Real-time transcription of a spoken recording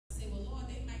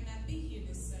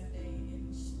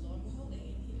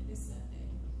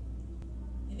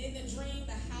in the dream,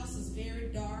 the house was very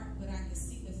dark, but I could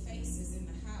see the faces in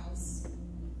the house.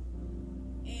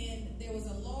 And there was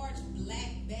a large black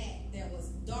bat that was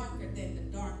darker than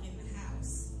the dark in the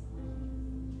house.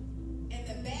 And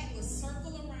the bat would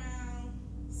circle around,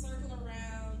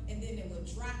 and then it would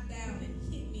drop down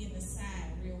and hit me in the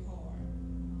side real hard.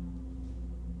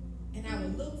 And I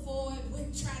would look for it,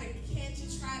 would try to catch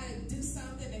it, try to do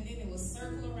something, and then it would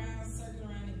circle around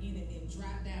again, and then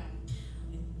drop down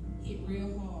and hit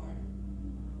real hard.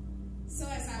 So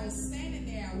as I was standing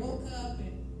there, I woke up,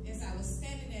 and as I was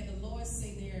standing there, the Lord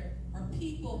said there are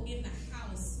people in the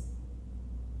house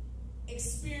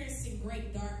experiencing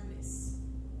great darkness.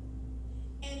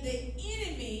 And the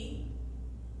enemy,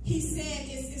 he said,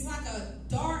 it's like a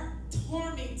dark,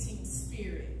 tormenting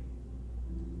spirit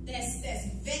that's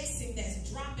vexing,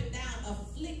 that's dropping down,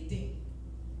 afflicting.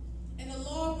 And the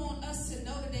Lord wants us to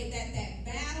know today that that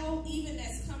battle, even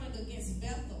that's coming against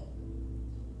Bethel,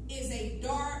 is a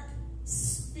dark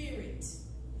spirit,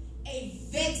 a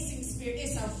vexing spirit.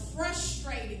 It's a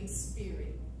frustrating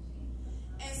spirit.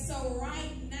 And so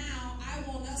right now, I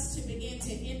want us to begin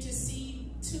to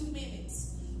intercede 2 minutes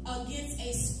against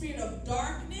a spirit of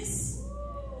darkness,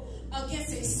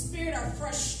 against a spirit of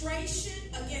frustration,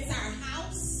 against our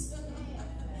house,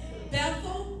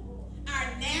 Bethel,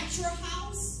 our natural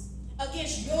house,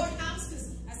 against your house,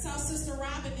 because I saw Sister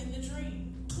Robin in the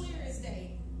dream, clear as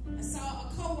day. I saw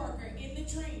a co-worker in the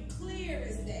dream, clear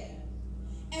as day.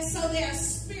 And so there are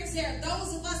spirits, there are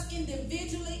those of us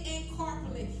individually and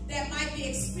corporately that might be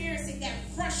experiencing that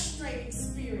frustrating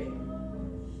spirit.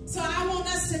 So I want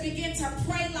us to begin to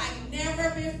pray like never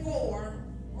before.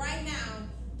 Right now,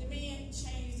 the man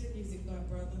changed the music,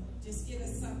 brother. Just get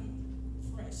us something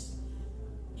fresh.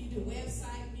 You do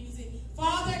website music.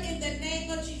 Father, in the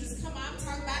name of Jesus, come on, I'm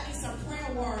talking about these some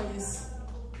prayer warriors,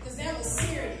 because that was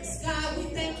serious. God, we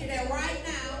thank you that right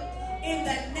now, in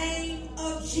the name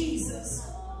of Jesus,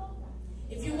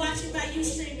 if you're watching by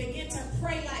Ustream, begin to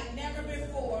pray like never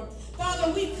before.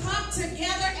 Father, we come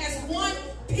together as one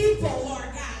people, Lord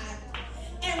God,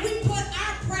 and we put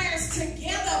our prayers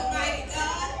together, mighty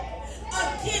God,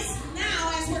 against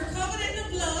now as we're covered in the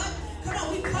blood. Come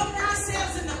on, we cover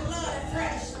ourselves in the blood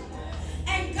fresh.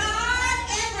 And God,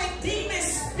 every demon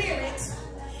spirit,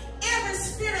 every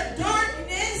spirit of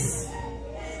darkness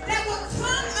that will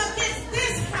come against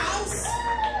this house,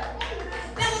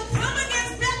 that will come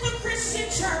against Bethel Christian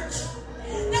Church,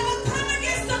 that will come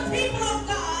against the people of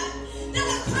God, that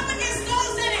will come against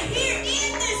those that are here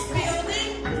in this building,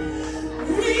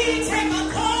 we take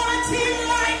authority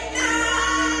right now.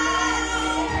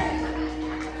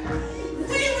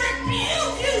 We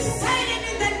rebuke you, Satan,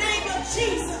 in the name of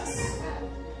Jesus.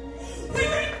 We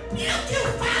rebuke you,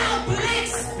 foul black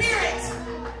spirit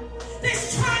that's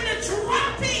trying to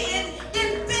drop in and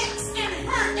vex and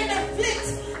hurt and afflict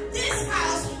this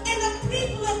house and the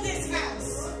people of this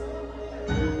house.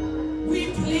 We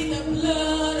plead the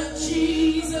blood of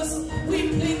Jesus. We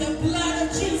plead the blood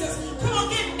of Jesus. Come on,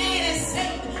 get mad at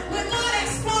Satan. When God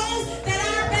exposed that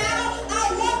our battle, our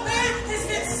warfare has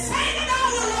been Satan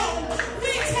all along,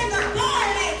 we take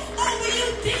authority over you,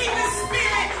 demon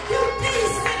spirit, you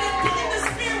beast in the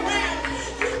spirit realm,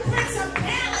 you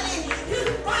principality, you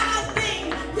foul thing.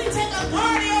 We take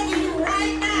authority over you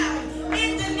right now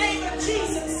in the name of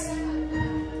Jesus.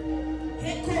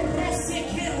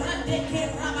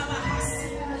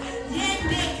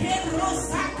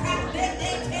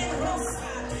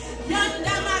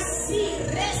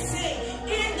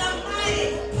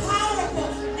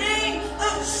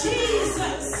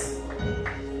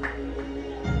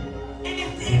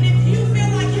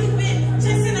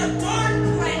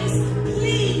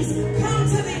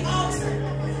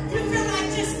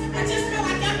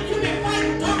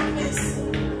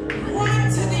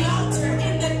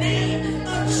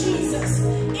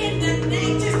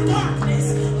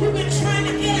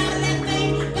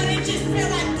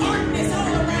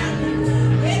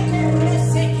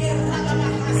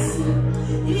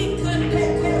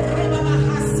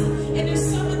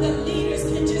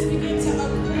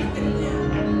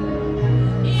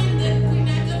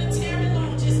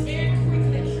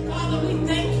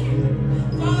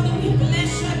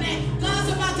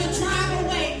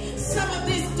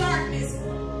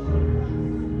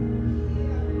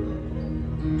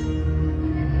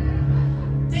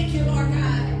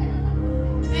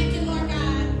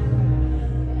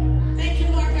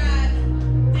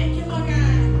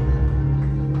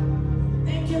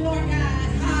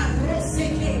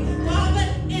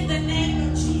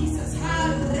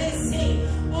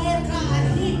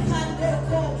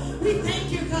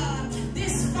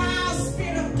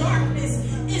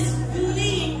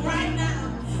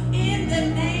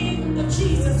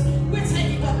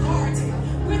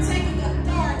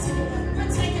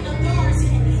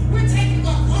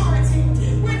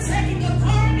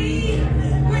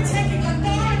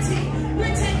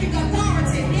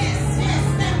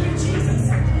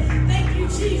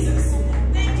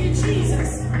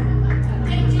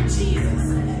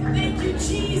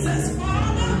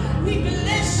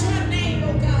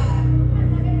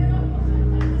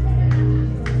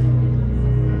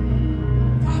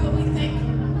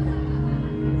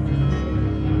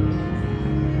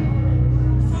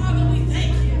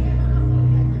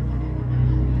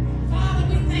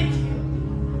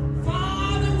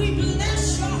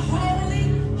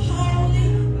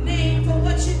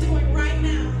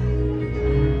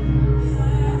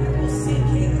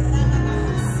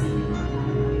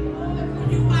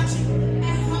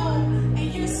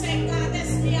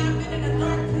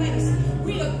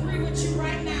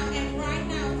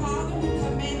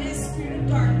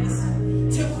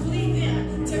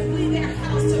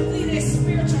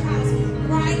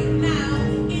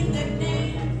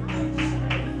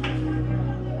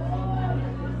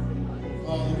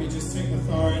 take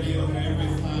authority over every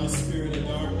foul spirit of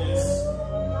darkness.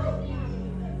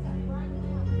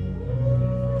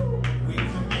 We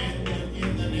command them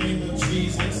in the name of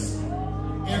Jesus.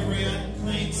 Every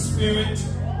unclean spirit,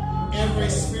 every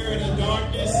spirit of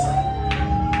darkness,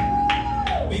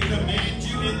 we command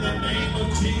you in the name of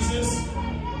Jesus,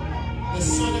 the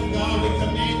Son of God. We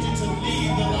command you to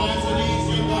leave the lives of these,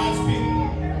 your God's people.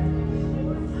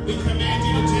 We command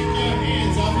you to take your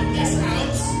hands off of this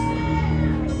house,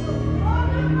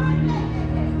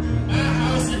 my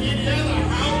house, and any other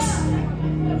house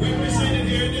represented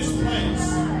here in this place.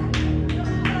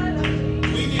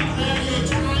 We declare your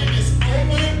time is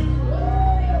over.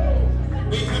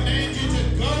 We command you to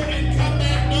go and come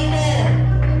back no more.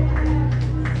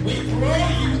 We throw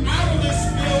you out of this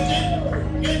building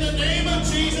in the name of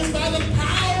Jesus by the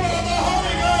power of the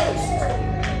Holy Ghost.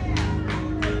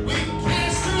 We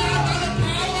cast you out by the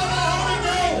power of the Holy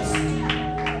Ghost.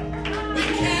 We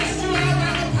cast you out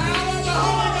by the power of the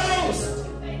Holy Ghost.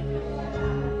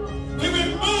 We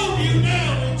remove you now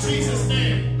in Jesus'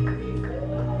 name.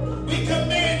 We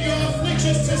command your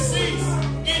afflictions to cease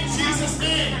in Jesus'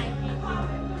 name.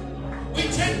 We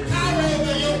take power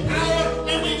over your power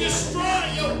and we destroy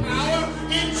your power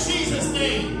in Jesus'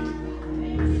 name.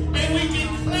 And we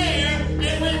declare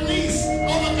and release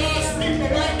over God's people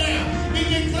right now. We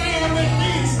declare a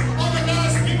release over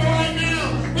God's people right now.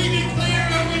 We declare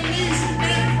a release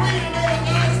and freedom over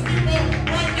God's people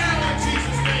right now in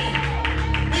Jesus' name.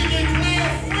 We declare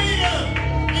freedom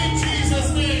in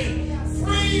Jesus' name.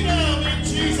 Freedom in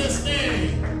Jesus' name.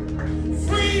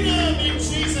 Freedom in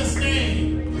Jesus' name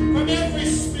from every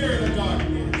spirit of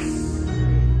darkness.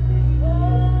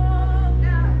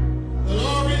 The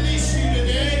Lord release you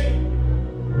today.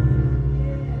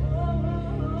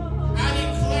 I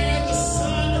declare the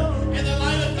sun and the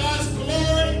light of God's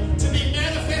glory to be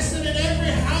manifested in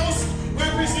every house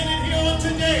represented here on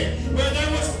today. Where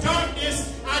there was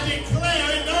darkness, I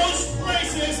declare in those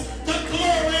places the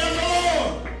glory of the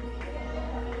Lord.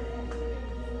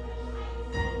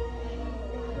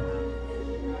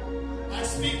 I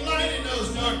speak light in those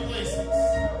dark places.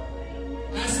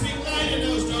 I speak light in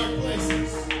those dark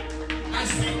places. I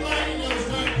speak light in those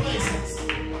dark places.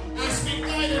 I speak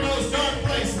light in those dark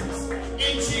places.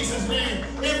 In Jesus' name.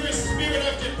 Every spirit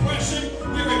of depression,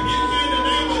 we rebuke you in the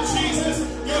name of Jesus.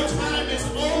 Your time is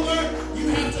over. You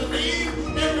have to leave.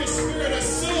 Every spirit of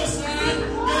suicide,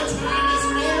 your time is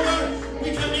over. We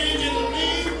command you to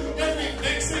leave. Every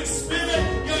vexing spirit,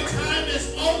 your time is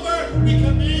over. We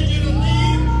command you to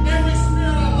leave. Every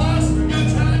spirit of lust, your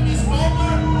time is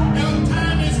over. Your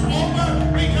time is over.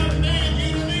 We command you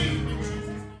to leave. In Jesus'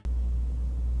 name.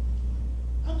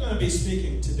 I'm going to be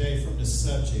speaking today from the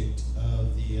subject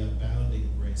of the abounding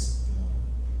grace of God.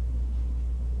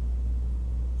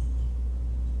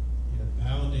 The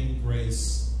abounding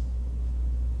grace of God.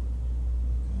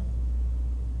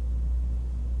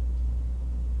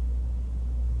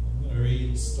 I'm going to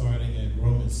read starting at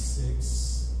Romans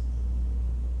 6.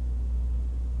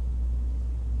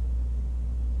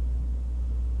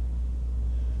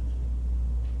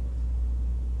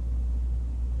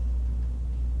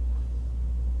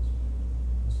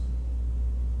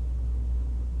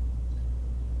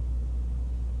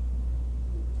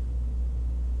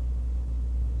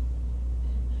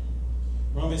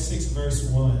 Romans 6 verse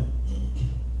 1,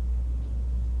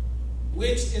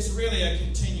 which is really a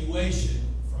continuation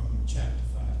from chapter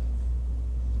 5.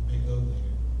 You may go there.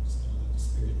 Just going to let the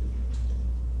Spirit lead you today.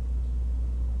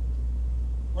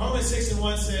 Romans 6 and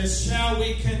 1 says, Shall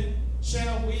we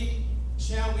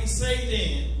say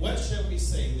then? What shall we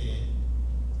say then?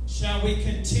 Shall we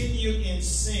continue in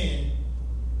sin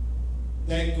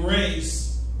that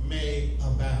grace may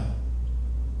abound?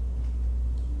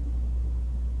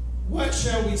 What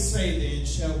shall we say then?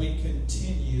 Shall we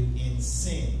continue in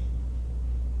sin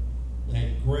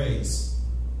that grace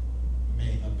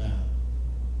may abound?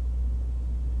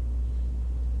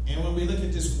 And when we look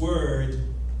at this word,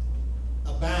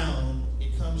 abound,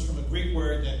 it comes from a Greek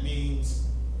word that means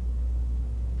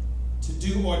to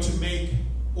do or to make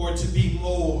or to be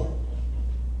more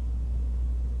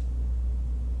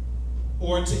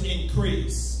or to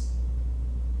increase.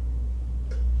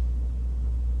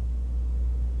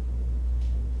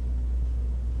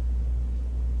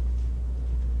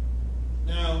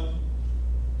 Now,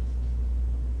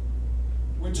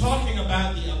 we're talking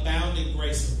about the abounding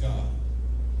grace of God.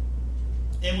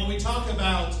 And when we talk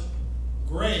about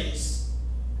grace,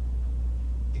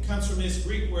 it comes from this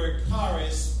Greek word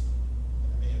charis.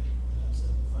 I may have pronounced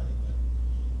that funny,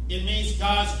 but it means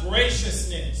God's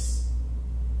graciousness.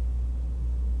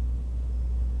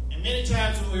 And many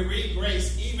times when we read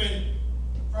grace, even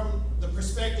from the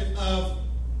perspective of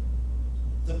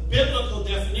the biblical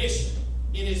definition,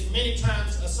 it is many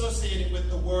times associated with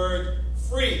the word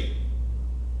free.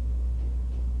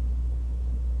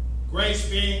 Grace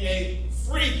being a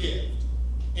free gift,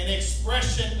 an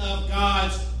expression of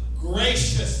God's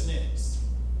graciousness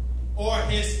or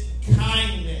his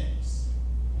kindness.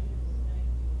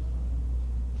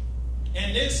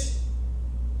 And this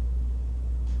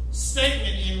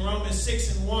statement in Romans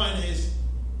 6:1 is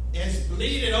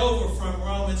bleeded over from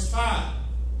Romans 5,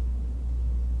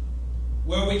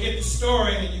 where we get the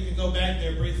story, and you can go back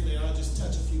there briefly, and I'll just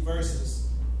touch a few verses,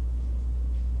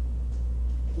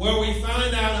 where we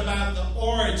find out about the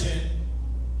origin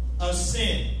of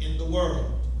sin in the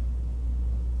world.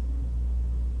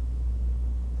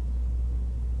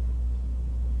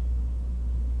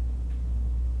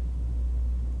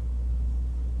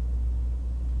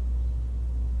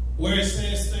 Where it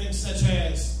says things such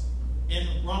as, in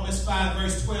Romans 5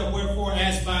 verse 12, wherefore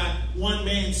as by one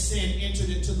man's sin entered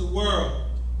into the world,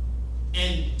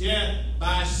 and death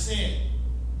by sin,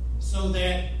 so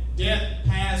that death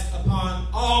passed upon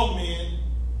all men,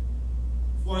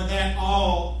 for that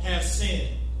all have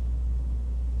sinned.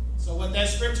 So what that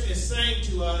scripture is saying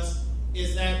to us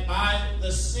is that by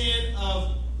the sin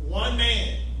of one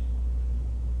man,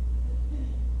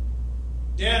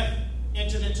 death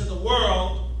entered into the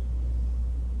world.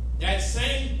 That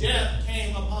same death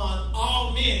came upon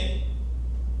all men,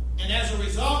 and as a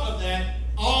result of that,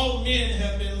 all men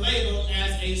have been labeled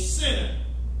as a sinner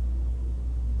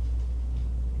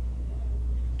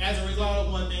as a result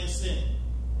of one man's sin.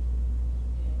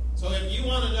 So if you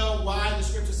want to know why the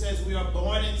scripture says we are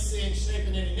born in sin,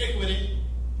 shapen in iniquity,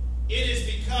 it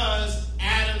is because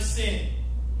Adam sinned.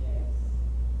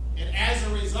 And as a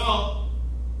result,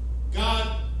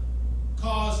 God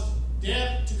caused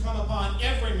death to come upon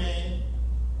every man,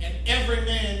 and every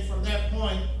man from that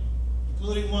point,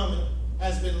 including woman,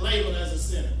 has been labeled as a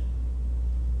sinner.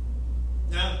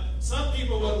 Now, some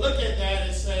people will look at that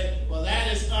and say, well,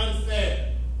 that is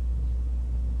unfair.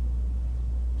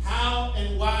 How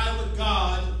and why would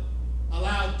God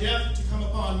allow death to come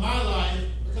upon my life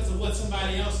because of what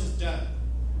somebody else has done?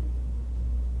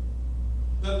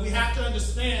 But we have to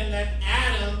understand that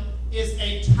Adam is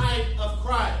a type of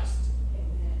Christ.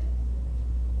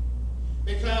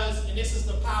 Because, and this is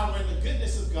the power and the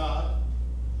goodness of God,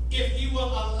 if he will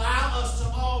allow us to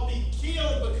all be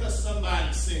killed because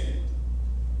somebody sinned,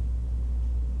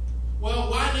 well,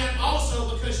 why not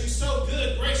also, because you're so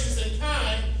good, gracious, and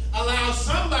kind, allow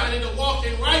somebody to walk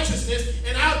in righteousness,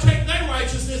 and I'll take their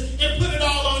righteousness and put it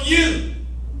all on you.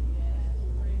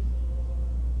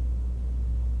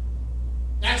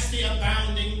 That's the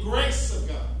abounding grace of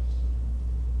God.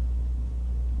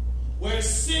 Where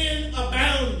sin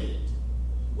abounded,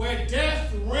 where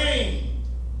death reigned,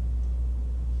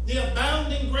 the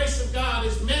abounding grace of God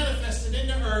is manifested in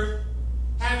the earth,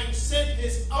 having sent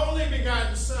his only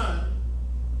begotten Son,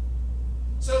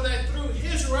 so that through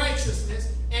his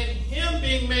righteousness and him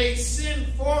being made sin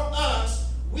for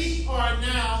us, we are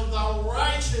now the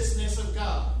righteousness of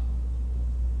God.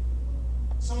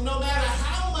 So no matter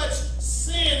how much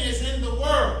sin is in the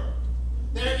world,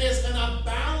 there is an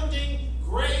abounding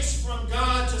grace from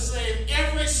God to save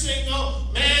every single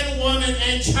man, woman,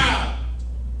 and child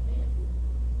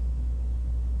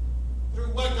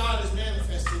through what God has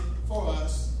manifested for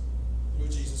us through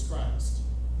Jesus Christ.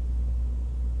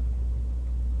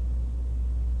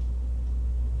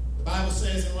 The Bible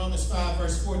says in Romans 5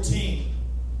 verse 14,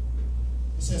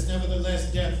 it says,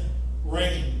 nevertheless death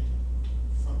reigned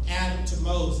from Adam to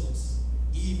Moses,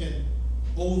 even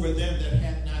over them that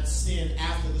had not sinned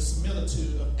after the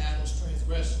similitude of Adam's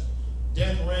transgression.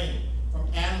 Death reigned from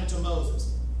Adam to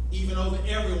Moses, even over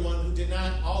everyone who did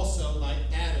not also, like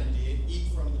Adam did, eat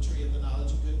from the tree of the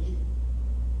knowledge of good and evil.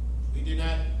 We did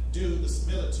not do the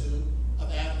similitude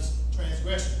of Adam's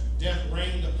transgression. Death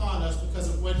reigned upon us because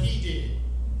of what he did.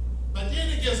 But then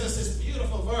it gives us this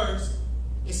beautiful verse.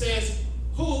 It says,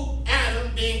 who,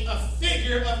 Adam, being a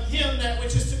figure of him that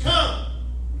which is to come.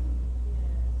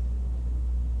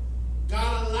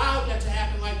 God allowed that to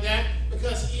happen like that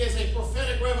because he is a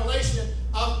prophetic revelation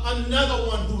of another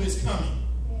one who is coming.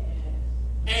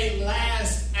 A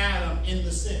last Adam in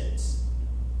the sense.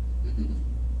 And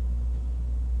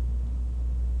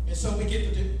so we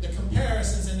get the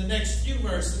comparisons in the next few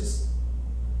verses.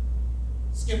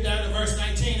 Skip down to verse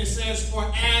 19. It says, for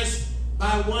as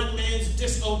by one man's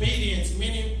disobedience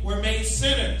many were made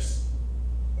sinners,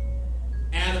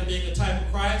 Adam being a type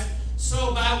of Christ,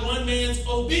 so by one man's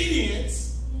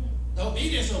obedience, the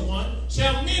obedience of one,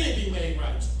 shall many be made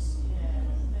righteous.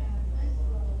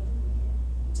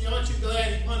 See, aren't you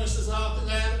glad he punished us all through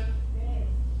Adam?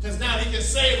 Because now he can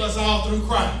save us all through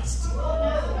Christ.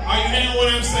 Are you hearing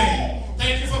what I'm saying?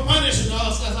 Thank you for punishing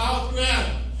us all through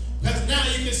Adam. Because now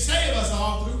you can save us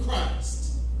all through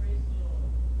Christ.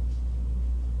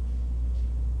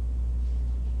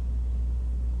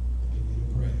 Give you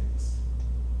the praise.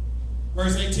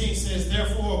 Verse 18 says,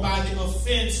 therefore, by the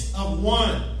offense of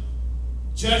one,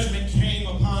 judgment came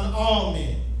upon all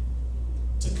men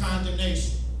to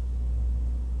condemnation.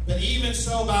 But even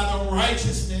so, by the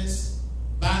righteousness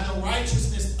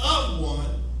of one,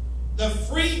 the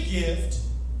free gift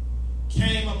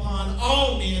came upon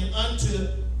all men unto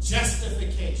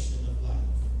justification of life.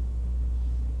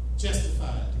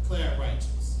 Justified, declared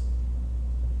righteous.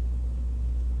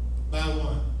 By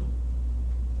one.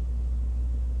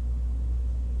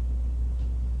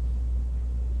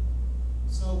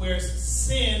 So where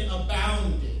sin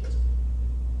abounded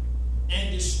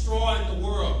and destroyed the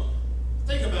world.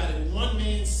 Think about it. One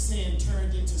man's sin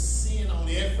turned into sin on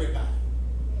everybody.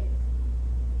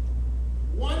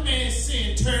 One man's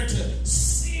sin turned to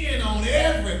sin on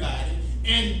everybody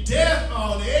and death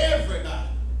on everybody.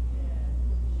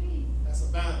 That's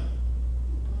abounding.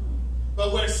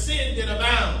 But where sin did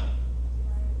abound,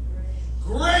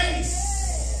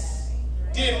 grace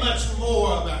did much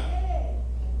more abound.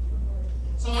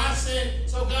 So God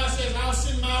says, I'll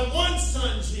send my one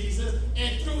son, Jesus,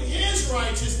 and through his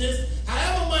righteousness,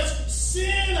 however much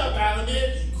sin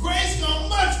abounded, grace gonna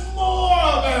much more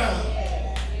abound.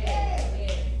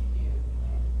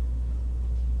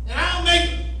 And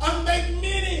I'll make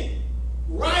many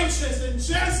righteous and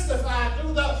justified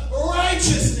through the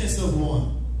righteousness of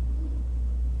one.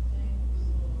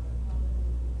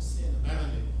 Sin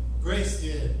abounded. Grace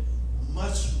did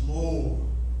much more.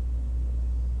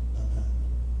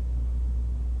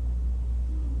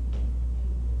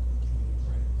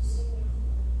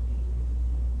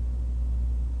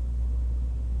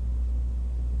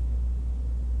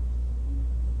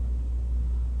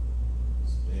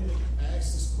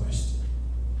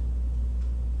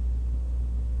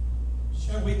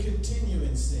 Continue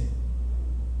in sin.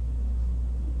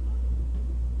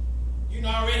 You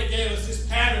already gave us this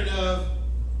pattern of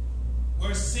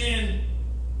where sin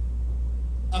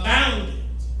abounded.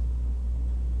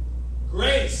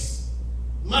 Grace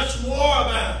much more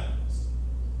abounds.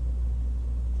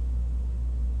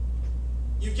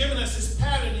 You've given us this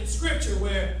pattern in Scripture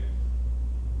where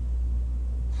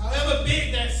however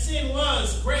big that sin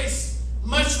was, grace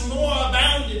much more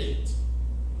abounded it.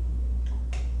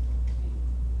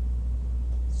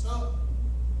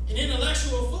 An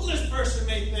intellectual, foolish person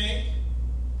may think,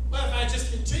 well, if I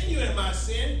just continue in my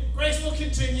sin, grace will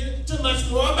continue to much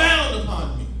more abound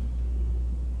upon me.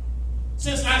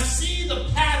 Since I see the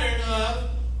pattern of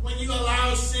when you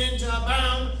allow sin to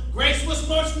abound, grace was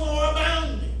much more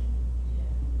abounding.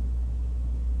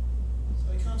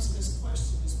 So it comes to this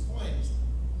question, this point.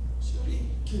 Should we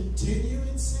continue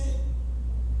in sin?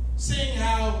 Seeing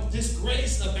how this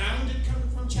grace abounded coming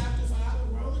from chapter 5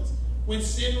 of Romans, when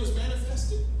sin was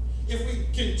manifested? If we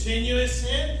continue in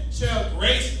sin, shall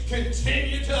grace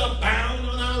continue to abound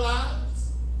on our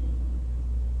lives?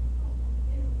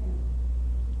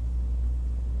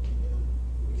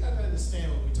 We got to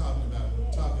understand what we're talking about when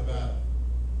we talk about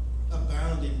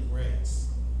abounding grace.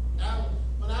 Now,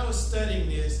 when I was studying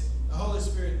this, the Holy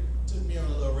Spirit took me on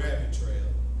a little rabbit trail.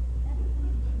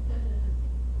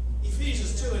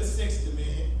 Ephesians 2 and 6 to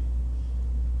me.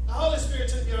 The Holy Spirit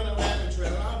took me on a rabbit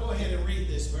trail. I'll go ahead and read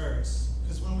this verse.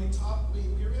 Because when we talk, we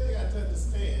really got to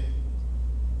understand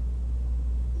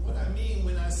what I mean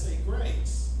when I say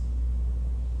grace.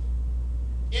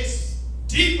 It's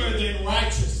deeper than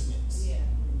righteousness. Yeah.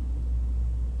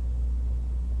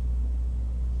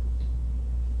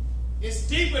 It's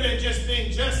deeper than just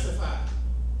being justified.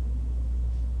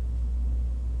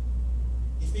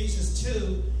 Ephesians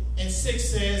 2 and 6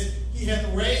 says, he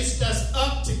hath raised us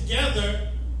up together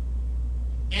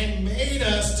and made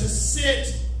us to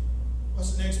sit.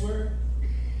 What's the next word?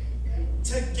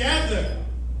 Together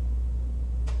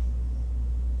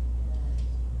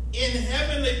in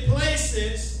heavenly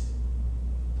places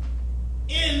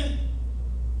in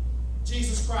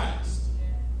Jesus Christ.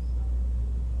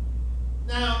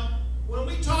 Now, when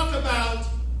we talk about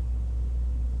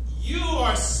you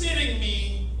are sitting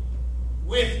me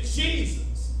with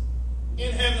Jesus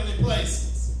in heavenly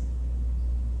places,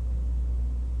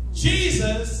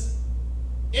 Jesus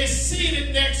is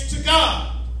seated next to God.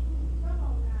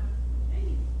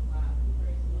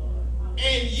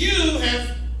 And you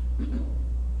have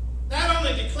not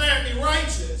only declared me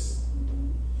righteous,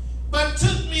 but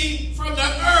took me from the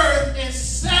earth and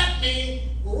sat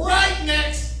me right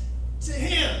next to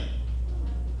him.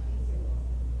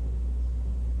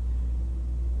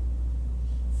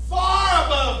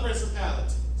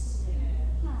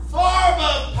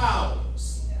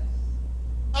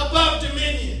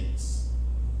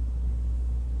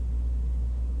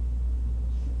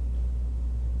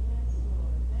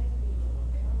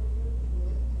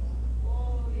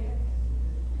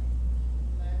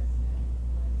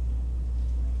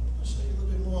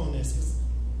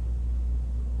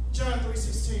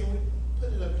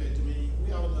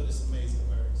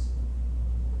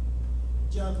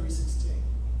 John 3:16.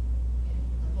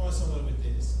 I'm going somewhere with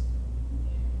this.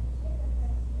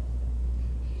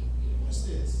 What's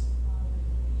this?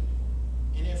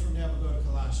 And then from there we'll go to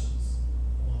Colossians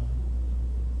 1.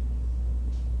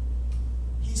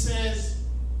 He says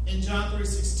in John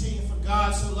 3:16, for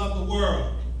God so loved the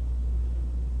world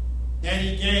that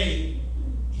he gave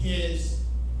his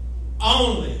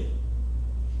only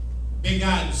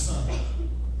begotten Son.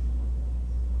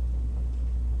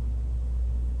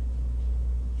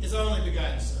 His only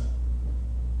begotten Son.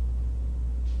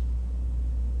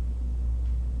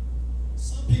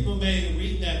 Some people may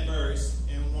read that verse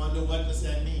and wonder, what does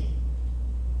that mean?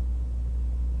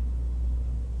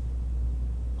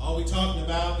 Are we talking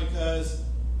about because,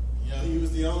 he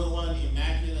was the only one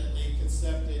immaculately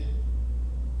conceived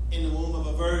in the womb of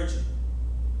a virgin?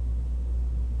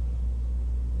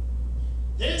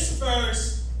 This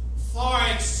verse far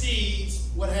exceeds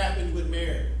what happened with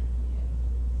Mary.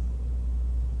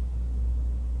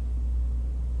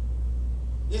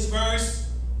 This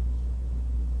verse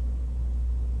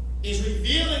is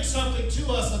revealing something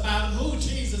to us about who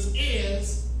Jesus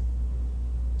is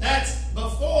that's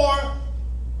before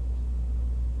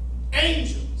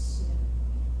angels.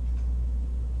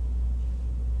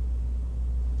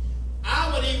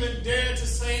 I would even dare to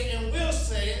say, and will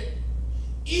say it,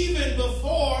 even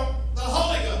before the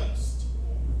Holy Ghost.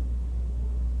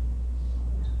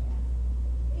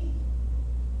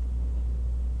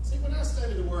 See, when I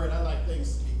study the Word, I like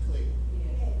things to be clear.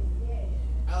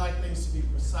 I like things to be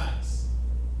precise.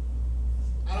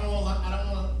 I don't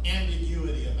want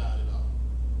ambiguity about it all.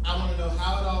 I want to know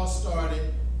how it all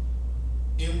started,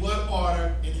 in what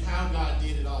order, and how God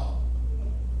did it all.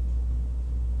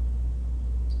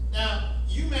 Now,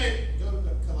 you may go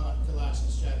to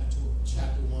Colossians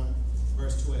chapter 1,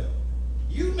 verse 12.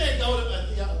 You may go to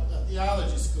a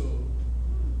theology school,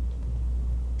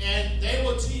 and they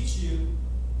will teach you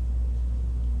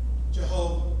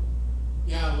Jehovah,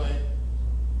 Yahweh,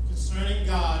 concerning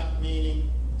God,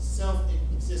 meaning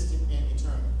self-existent and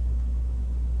eternal.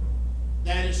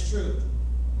 That is true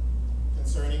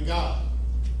concerning God.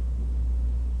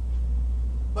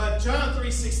 But John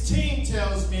 3:16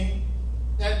 tells me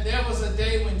that there was a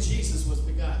day when Jesus was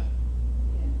begotten.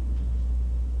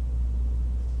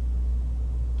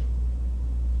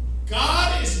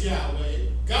 God is Yahweh.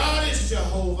 God is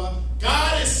Jehovah.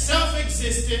 God is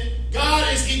self-existent.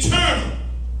 God is eternal.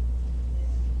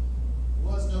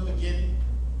 There was no beginning.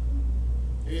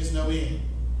 There is no end.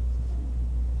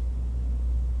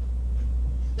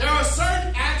 There are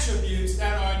certain attributes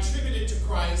that are attributed to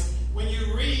Christ when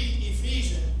you read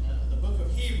Ephesians, the book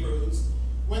of Hebrews,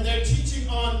 when they're teaching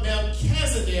on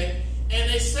Melchizedek, and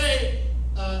they say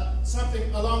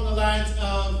something along the lines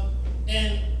of,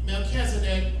 and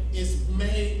Melchizedek is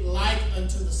made like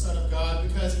unto the Son of God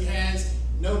because he has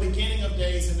no beginning of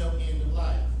days and no end of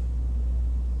life.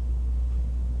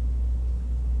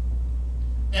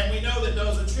 And we know that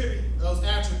those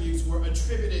attributes were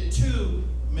attributed to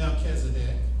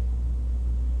Melchizedek.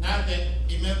 Not that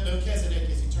Melchizedek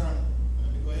is eternal.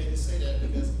 Let me go ahead and say that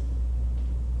because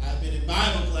I've been in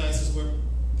Bible classes where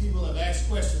people have asked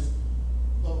questions.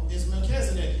 Well, is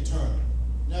Melchizedek eternal?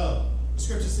 No. The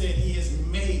scripture said he is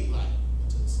made like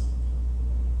unto the Son of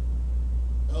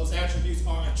God. Those attributes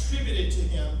are attributed to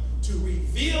him to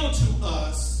reveal to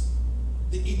us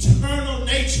the eternal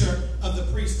nature of the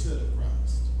priesthood of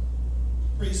Christ.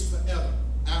 Priest forever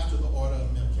after the order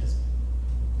of Melchizedek.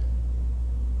 Okay.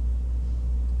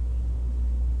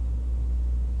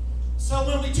 So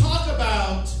when we talk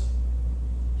about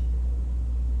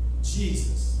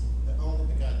Jesus, the only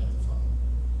begotten of the Father,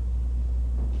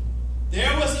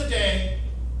 there was a day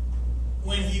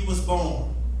when he was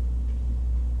born.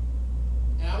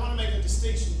 And I want to make a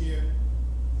distinction here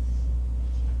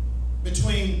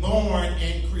between born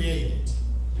and created.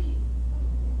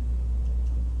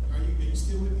 Are you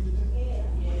still with me today?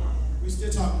 Yeah. We're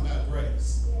still talking about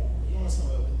grace. Yeah. Going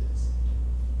somewhere with this.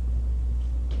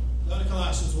 Go to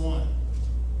Colossians 1.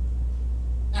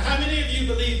 Now, how many of you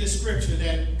believe the scripture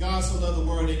that God so loved the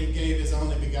world that he gave his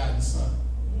only begotten Son?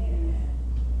 Yeah.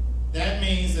 That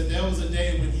means that there was a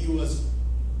day when he was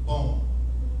born.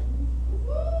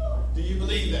 Do you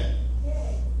believe that?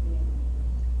 Yeah.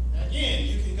 Now, again,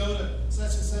 you can go to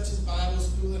such and such a Bible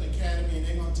school and academy, and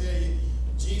they're going to tell you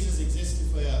Jesus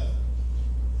existed forever.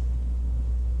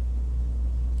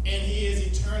 And he is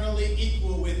eternally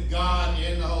equal with God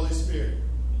and the Holy Spirit.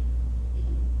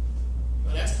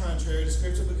 But that's contrary to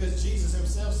scripture because Jesus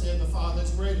himself said the Father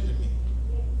is greater than me.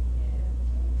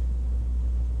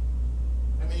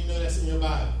 I mean, you know that's in your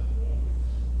Bible.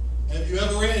 Have you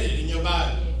ever read it in your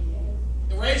Bible?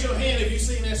 And raise your hand if you've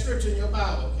seen that scripture in your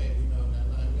Bible. Okay, we know now.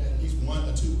 least one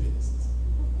or two witnesses.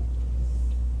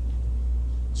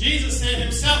 Jesus said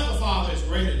himself, the Father is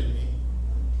greater than me.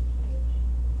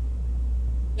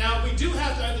 Now, we do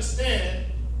have to understand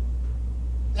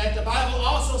that the Bible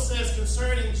also says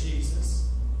concerning Jesus,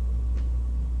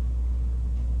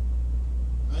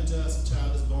 unto us a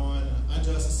child is born,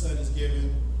 unto us a son is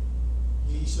given.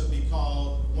 He shall be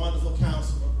called Wonderful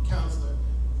Counselor,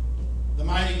 the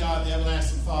Mighty God, the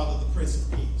Everlasting Father, the Prince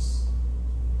of Peace.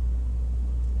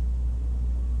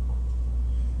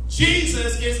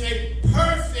 Jesus is a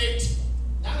perfect,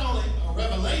 not only a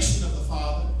revelation of the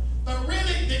Father, but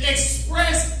really the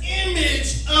express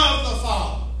image of the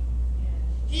Father.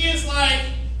 He is like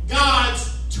God's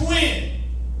twin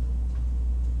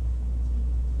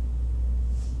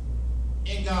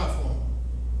in God form.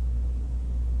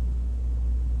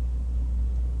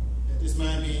 That this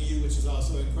mind be in you, which is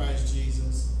also in Christ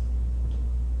Jesus.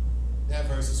 That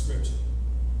verse of Scripture.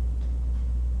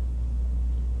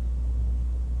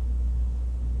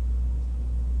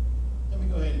 Let me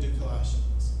go ahead and do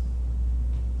Colossians.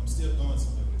 I'm still going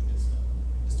somewhere with this stuff.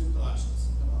 Let's do Colossians.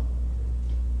 Come on.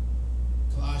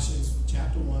 Colossians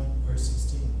chapter 1, verse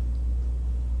 16.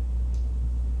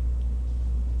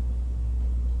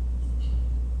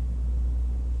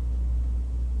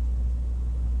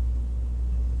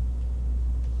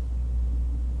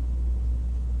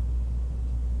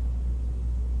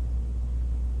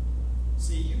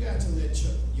 See, you got to let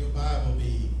your Bible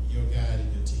be your guide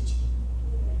and your teacher.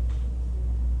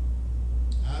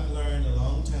 I've learned a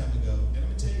long time ago, and let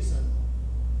me tell you something.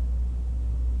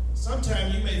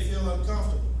 Sometimes you may feel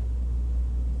uncomfortable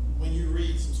when you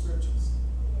read some scriptures.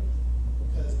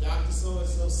 Because Dr.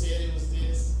 So-and-so said it was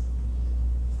this.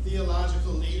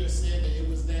 Theological leader said that it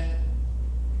was that.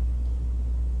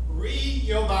 Read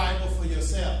your Bible for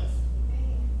yourself.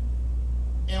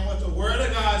 And what the Word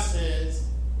of God says,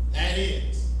 that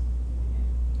is.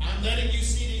 I'm letting you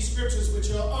see these scriptures with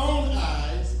your own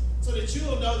eyes so that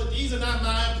you'll know that these are not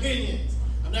my opinions.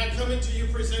 I'm not coming to you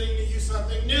presenting to you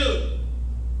something new.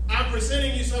 I'm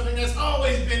presenting you something that's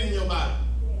always been in your Bible.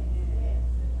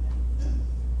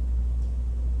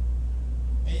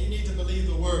 And you need to believe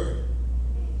the Word.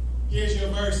 Here's your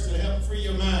verse to help free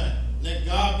your mind. Let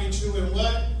God be true and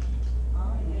what?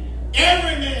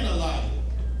 Every man a liar.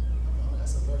 Oh,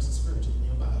 that's a verse of scripture in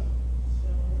your Bible.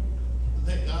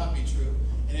 Let God be true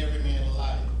and every man a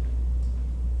liar.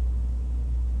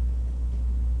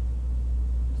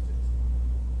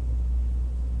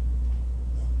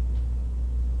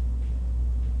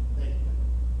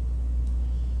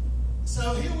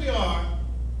 So here we are.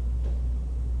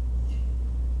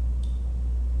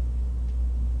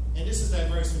 And this is that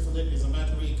verse in Philippians. I'm about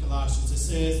to read Colossians. It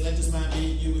says, let this mind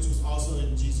be in you, which was also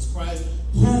in Jesus Christ,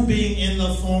 who being in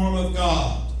the form of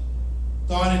God,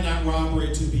 thought it not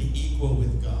robbery to be equal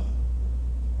with God.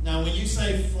 Now, when you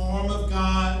say form of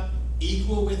God,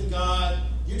 equal with God,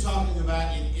 you're talking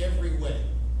about in every way.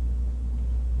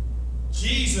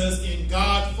 Jesus in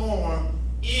God form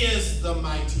is the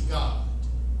mighty God.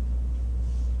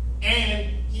 And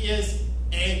he is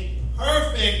a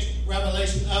perfect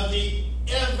revelation of the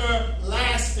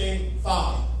everlasting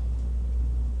Father.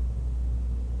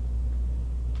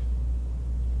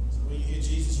 So when you hear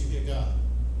Jesus, you hear God.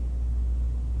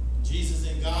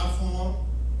 Jesus in God form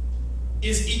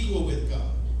is equal with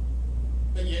God.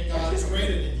 But yet God is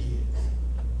greater than he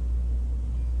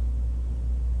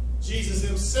is. Jesus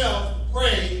himself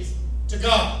prays to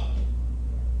God.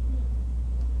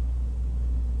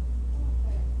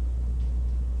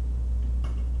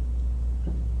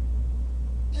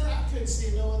 And I couldn't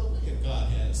see no other way if God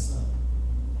had a son.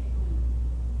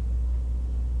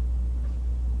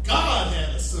 God had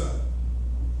a son.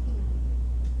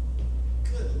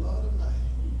 Good Lord Almighty.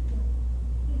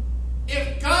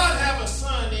 If God have a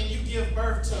son, then you give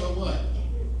birth to a what?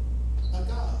 A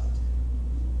God.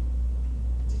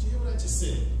 Did you hear what I just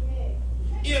said?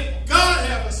 If God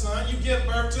have a son, you give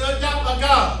birth to a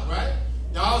God, right?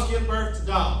 Dogs give birth to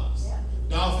dogs.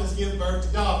 Dolphins give birth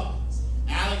to dolphins.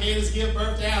 Alligators give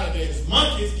birth to alligators.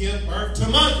 Monkeys give birth to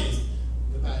monkeys.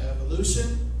 Goodbye,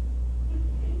 evolution.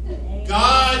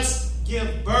 Gods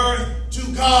give birth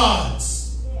to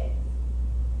gods.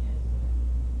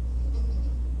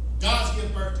 Gods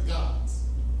give birth to gods.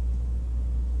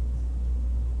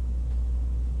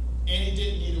 And he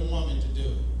didn't need a woman to do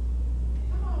it.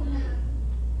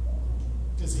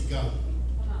 Because he God.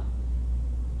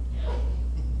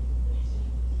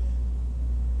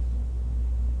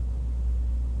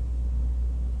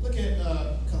 Look at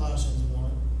Colossians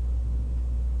 1.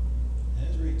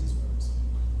 Let's read this verse.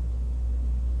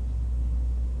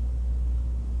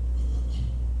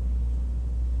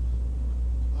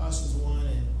 Colossians 1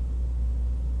 and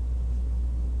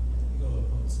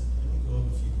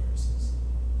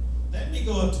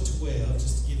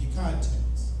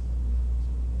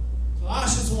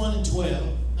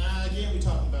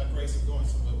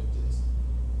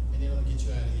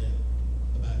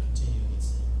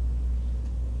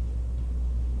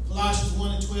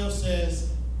 12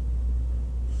 says,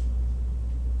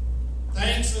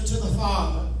 thanks unto the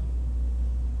Father,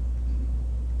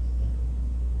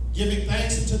 giving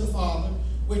thanks unto the Father,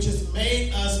 which has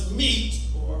made us meet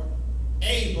or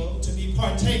able to be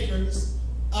partakers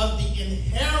of the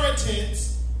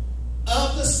inheritance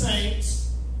of the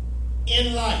saints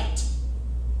in light.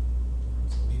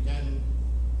 So we've gotten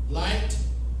light,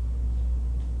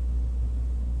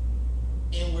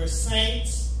 and we're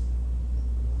saints,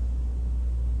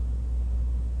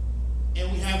 and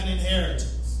we have an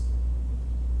inheritance.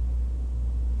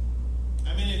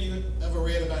 How many of you ever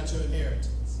read about your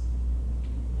inheritance?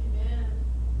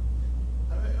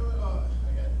 I got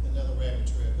another rabbit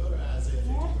trail. Go to Isaiah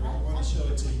 53. I want to show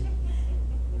it to you.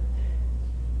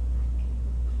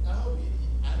 I know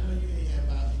you ain't have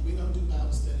Bible. We don't do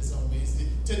Bible studies on Wednesday.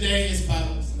 Today is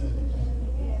Bible study.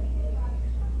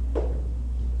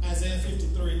 Isaiah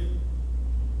 53.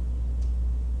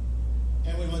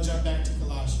 And we're going to jump back to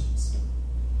Colossians.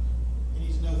 You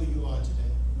need to know who you are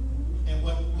today and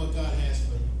what God has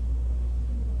for you.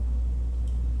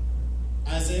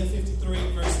 Isaiah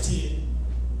 53, verse 10.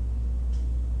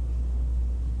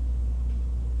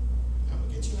 I'm going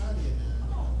to get you out of here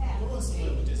now. We're going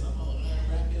somewhere with this. I'm going to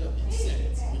wrap it up in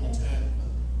seconds when the time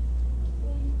comes.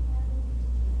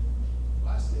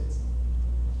 Watch this.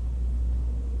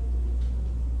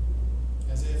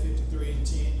 Isaiah 53 and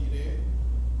 10, you there?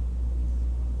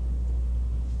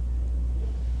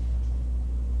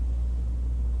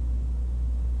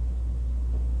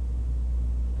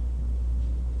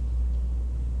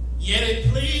 Yet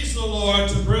it pleased the Lord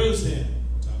to bruise him.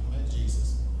 Talking about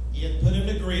Jesus. He had put him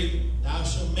to grief. Thou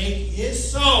shalt make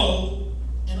his soul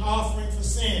an offering for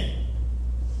sin.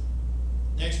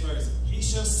 Next verse. He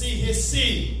shall see his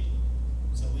seed.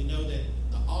 So we know that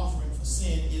the offering for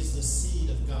sin is the seed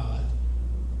of God.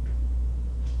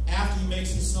 After he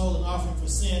makes his soul an offering for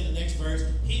sin, the next verse.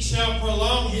 He shall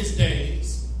prolong his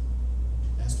days.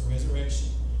 That's the resurrection.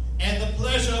 And the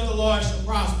pleasure of the Lord shall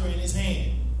prosper in his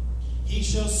hand. He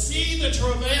shall see the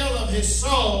travail of his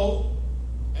soul.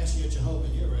 That's your Jehovah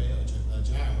Jireh.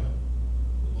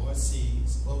 The Lord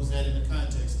sees. What was that in the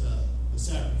context of the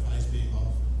sacrifice being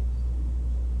offered?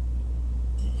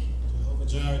 Jehovah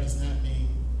Jireh does not mean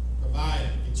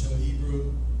provider. Get your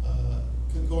Hebrew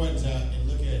concordance out and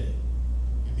look at it.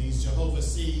 It means Jehovah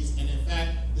sees. And in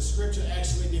fact, the scripture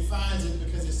actually defines it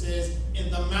because it says, in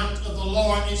the mount of the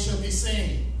Lord it shall be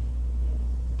seen.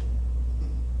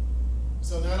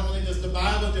 So not only does the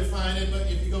Bible define it, but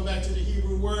if you go back to the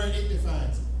Hebrew word, it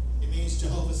defines it. It means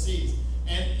Jehovah sees.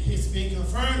 And it's being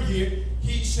confirmed here.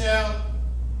 He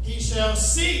shall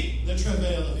see the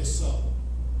travail of his soul.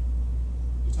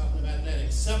 We're talking about that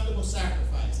acceptable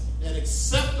sacrifice, that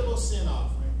acceptable sin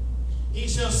offering. He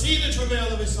shall see the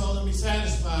travail of his soul and be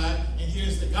satisfied. And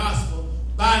here's the gospel.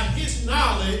 By his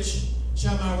knowledge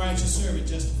shall my righteous servant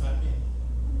justify men.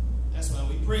 That's why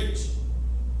we preach.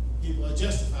 People are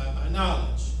justified by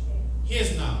knowledge.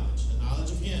 His knowledge, the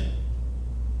knowledge of him.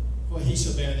 For he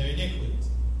shall bear their iniquities.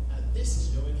 Now this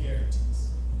is your inheritance.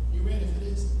 You ready for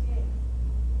this?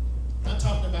 I'm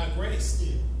talking about grace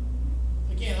still.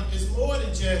 Again, it's more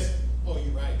than just, oh,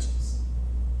 you're righteous.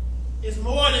 It's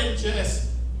more than just,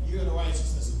 you're the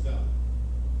righteousness of God.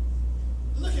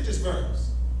 Look at this verse.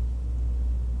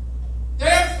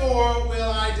 Therefore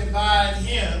will I divide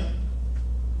him,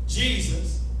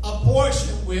 Jesus, a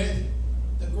portion with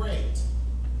the great.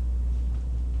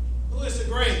 Who is the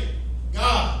great?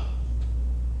 God.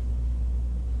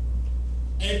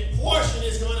 A portion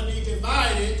is going to be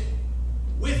divided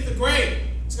with the great.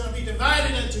 It's going to be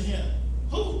divided unto him.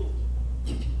 Who?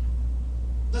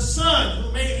 The Son,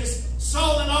 who made his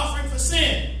soul an offering for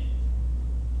sin.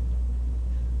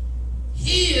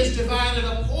 He is divided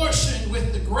a portion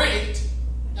with the great.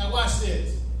 Now watch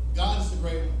this. God is the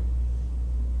great one.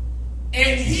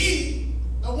 And he,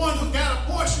 the one who got a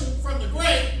portion from the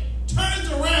great, turns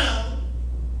around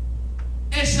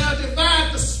and shall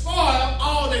divide the spoil,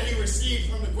 all that he received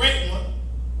from the great one,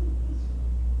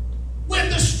 with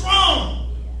the strong.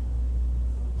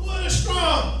 Who are the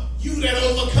strong? You that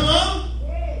overcome.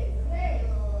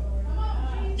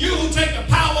 You who take the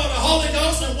power of the Holy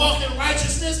Ghost and walk in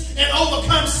righteousness and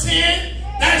overcome sin.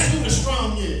 That's who the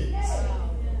strong is.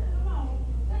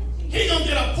 He's going to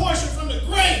get a portion from the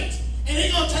great. And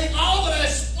he's going to take all of that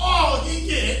spoil he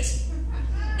gets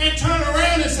and turn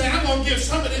around and say, I'm going to give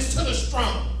some of this to the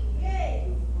strong. Now,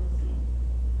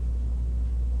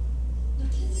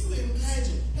 can you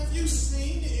imagine? Have you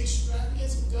seen the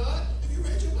extravagance of God? Have you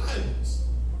read your Bibles?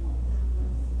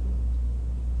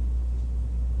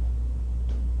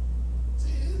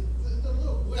 See, the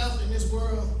little wealth in this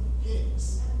world,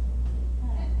 pennies.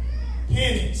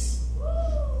 Pennies.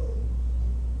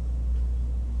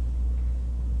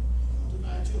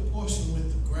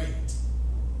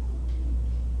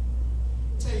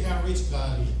 how rich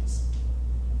God is.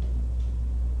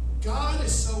 God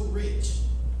is so rich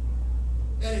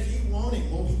that if he wanted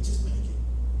more, he'd just make it.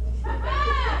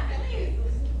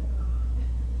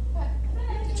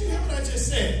 Did you hear what I just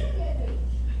said?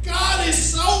 God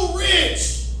is so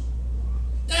rich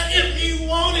that if he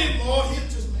wanted more, he'd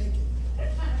just make it.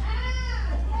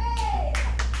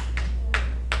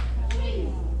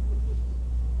 Creating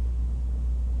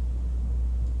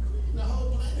the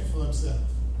whole planet for himself.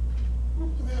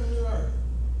 Heaven and earth.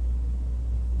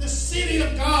 The city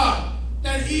of God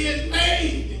that he has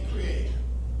made and created.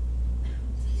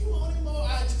 If he wanted more,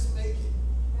 I'd just make it.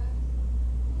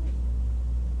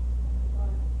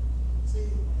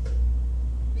 See,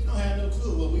 we don't have no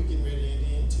clue what we can really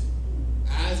enter into.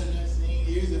 Eyes have not seen,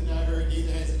 ears have not heard,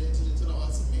 neither has it entered into the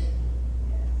hearts of men.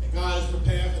 And God is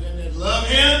prepared for them that love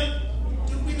him.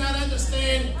 Do we not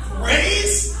understand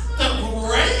grace? The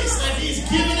grace that he's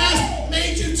given us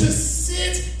made you to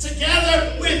sit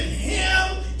together with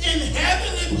him in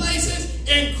heavenly places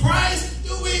in Christ.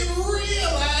 Do we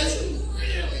realize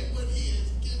really what he has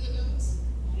given us?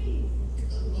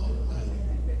 Good Lord Almighty.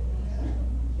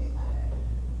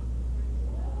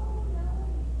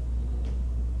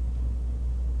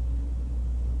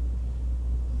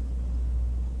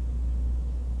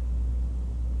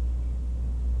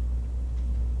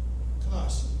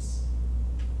 Colossians.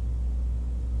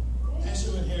 That's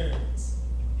your inheritance.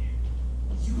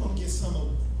 You're going to get some of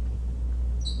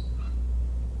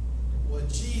what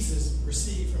Jesus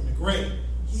received from the great.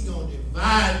 He's going to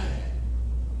divide that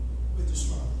with the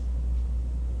strong.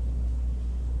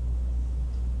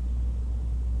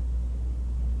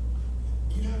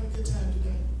 You having a good time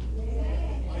today?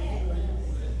 Yeah.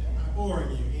 Am I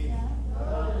boring you? Now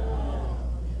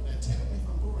tell me if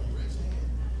I'm boring you. Raise your hand.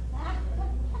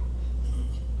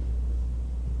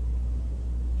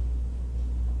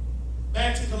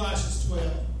 Back to Colossians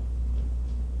 12.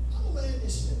 I'm going to land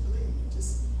this shit, believe me.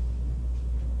 Just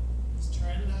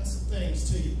turning out some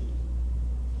things to you.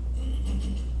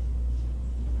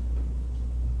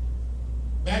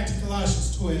 Back to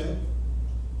Colossians 12.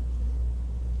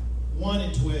 1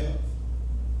 and 12.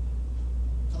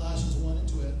 Colossians 1 and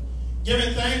 12.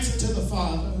 Giving thanks unto the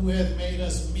Father who hath made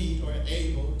us meet or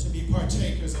able to be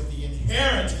partakers of the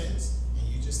inheritance. And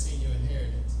you just seen your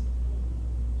inheritance.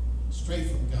 Straight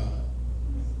from God.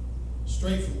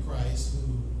 Straight from Christ,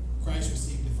 who Christ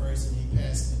received it first and he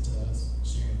passed it to us,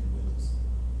 sharing it with us.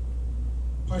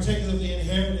 Partakers of the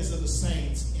inheritance of the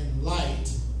saints in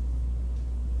light,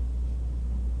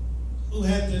 who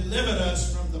hath delivered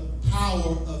us from the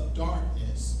power of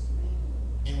darkness,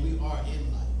 and we are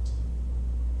in light.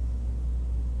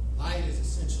 Light is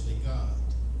essentially God.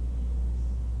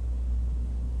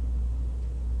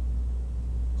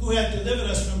 Who hath delivered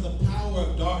us from the power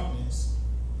of darkness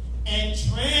and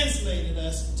translated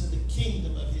us into the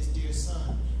kingdom of his dear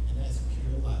Son, and that's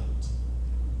pure light.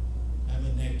 I'm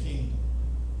in that kingdom.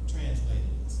 Translated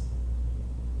us.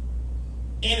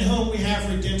 In whom we have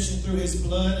redemption through his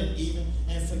blood and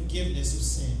forgiveness of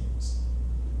sins.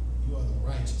 You are the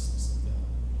righteousness of God.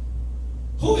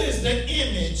 Who is the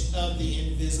image of the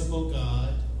invisible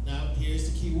God? Now, here's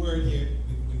the key word here.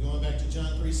 We're going back to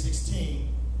John 3:16.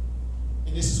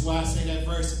 And this is why I say that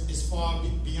verse is far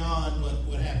beyond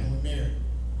what happened with Mary.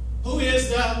 Who is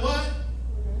the what?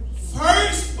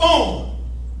 Firstborn.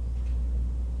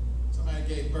 Somebody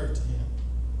gave birth to him.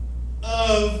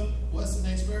 Of, what's the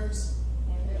next verse?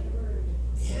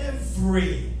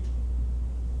 Every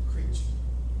creature.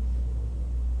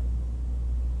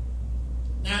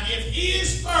 Now, if he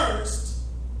is first,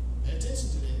 pay attention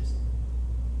to this.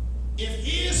 If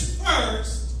he is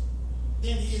first,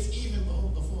 then he is even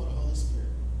before the Holy Spirit.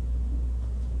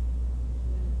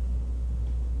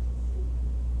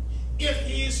 If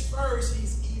he is first,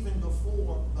 he's even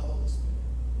before the Holy Spirit.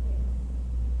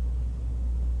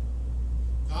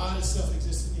 God is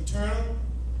self-existent, eternal.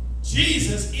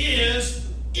 Jesus is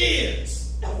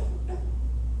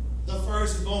the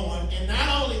firstborn. And not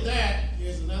only that,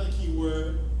 here's another key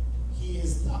word. He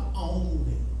is the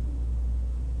only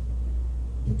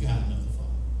begotten of the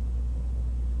Father.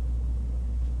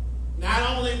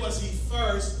 Not only was he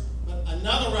first, but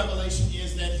another revelation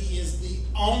is that he is the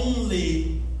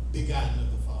only begotten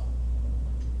of the Father.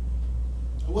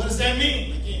 What does that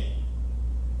mean? Again,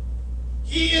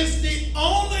 he is the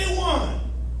only one.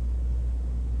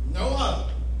 No other.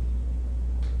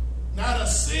 Not a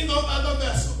single other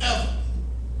vessel ever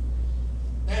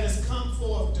that has come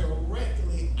forth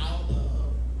directly out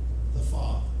of the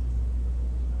Father.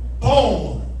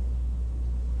 Born.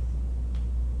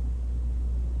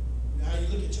 You know how you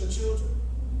look at your children?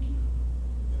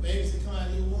 The babies that come out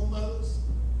of your womb, mothers?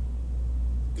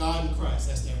 God God in Christ.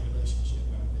 That's their relationship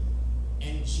right there.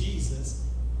 And Jesus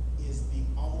is the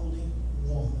only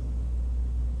one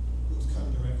who's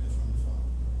come directly from the Father.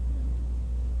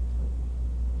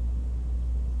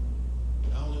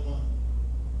 The only one.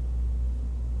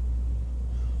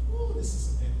 Oh, this is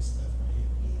some heavy stuff right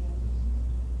here.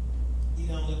 He's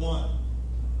the only one.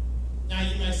 Now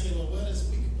you might say, well, where did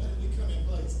we come in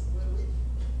place? Where do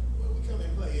we come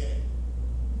in play at?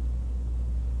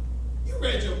 You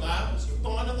read your Bibles. You're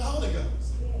born of the Holy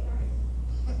Ghost.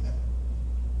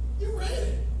 You read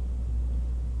it.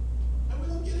 And we're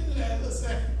going to get into that in a little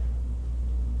second.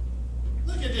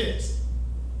 Look at this.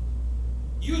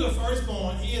 You're the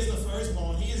firstborn. He is the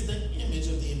firstborn. He is the image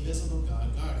of the invisible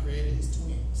God. God created his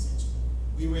twin, essentially.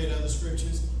 We read other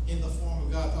scriptures. In the form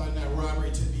of God, thought it not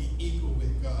robbery to be equal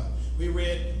with God. We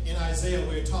read in Isaiah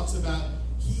where it talks about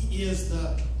he is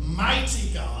the mighty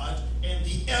God and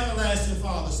the everlasting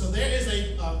Father. So there is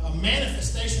a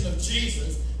manifestation of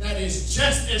Jesus that is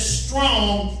just as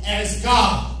strong as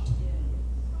God.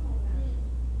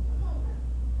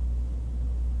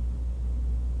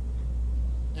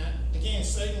 Now, again,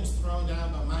 Satan was thrown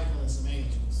down by Michael and some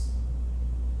angels.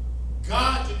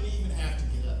 God didn't even have to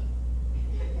get up.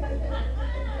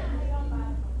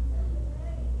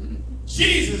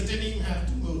 Jesus didn't even have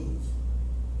to move.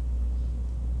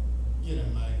 Get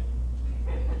him, Michael.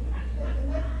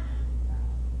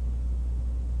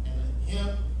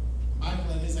 And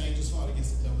Michael and his angels fought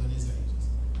against the devil and his angels.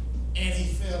 And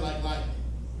he fell like lightning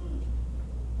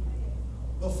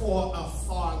before a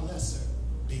far lesser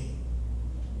being.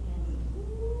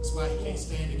 That's why he can't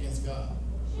stand against God.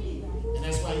 And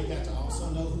that's why you got to also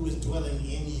know who is dwelling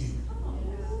in you.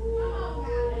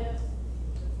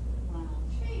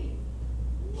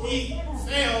 He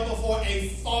fell before a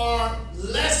far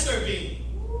lesser being.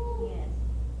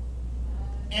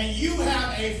 And you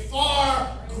have a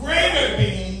far greater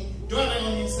being dwelling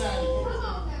on the inside of you. Come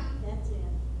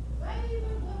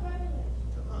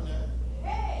on now.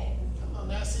 Come on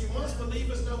now. See, once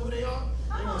believers know who they are,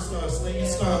 they're going to start slinging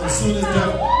stars as soon as they're,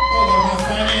 hold up, my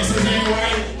finances ain't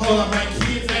right. Hold up, my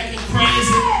kids acting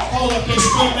crazy. Hold up, they're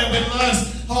struggling with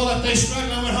lust. Hold up, they're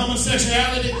struggling with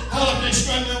homosexuality. Hold up, they're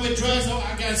struggling with drugs. Oh,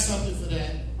 I got something for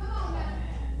that.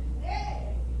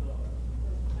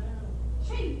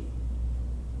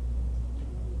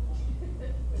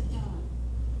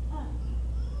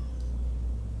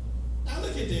 Now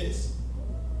look at this.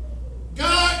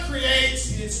 God creates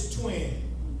his twin.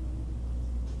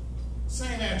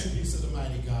 Same attributes of the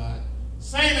mighty God.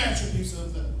 Same attributes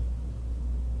of the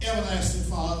everlasting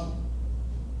Father.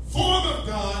 Form of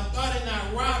God, thought it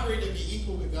not robbery to be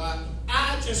equal with God.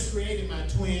 I just created my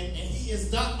twin, and he is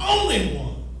the only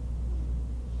one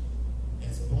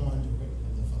that's born directly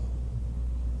of the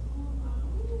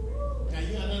Father. Now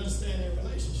you got to understand their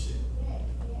relationship.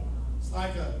 It's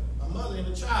like a mother and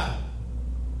a child.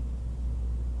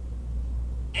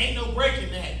 Ain't no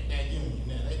breaking that union.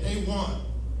 They one.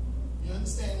 You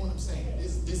understand what I'm saying?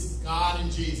 This is God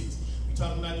and Jesus. We're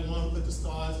talking about the one who put the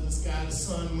stars in the sky, the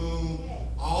sun, moon,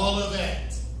 all of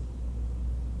that.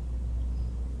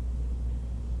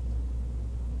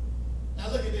 Now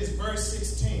look at this, verse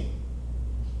 16.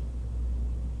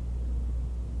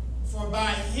 For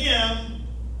by him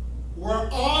were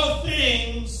all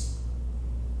things.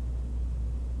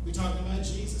 We're talking about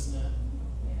Jesus now.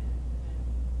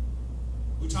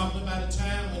 We're talking about a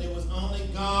time when it was only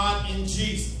God and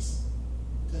Jesus.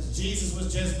 Because Jesus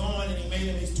was just born and he made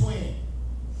him his twin.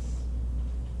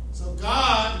 So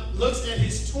God looks at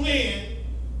his twin,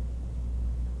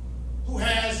 who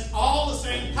has all the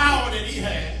same power that he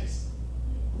has,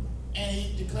 and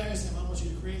he declares him, I want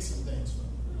you to create some things for me.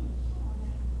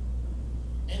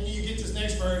 And you get this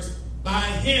next verse, by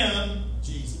him,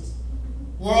 Jesus,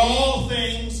 were all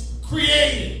things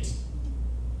created.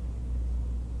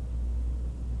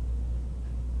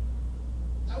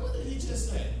 Now what did he just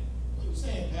say? What are you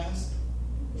saying, Pastor?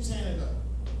 You're saying that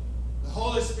the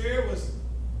Holy Spirit was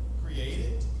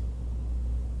created?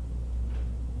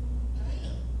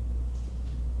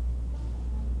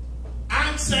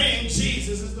 I'm saying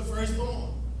Jesus is the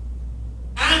firstborn.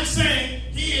 I'm saying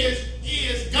he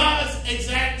is God's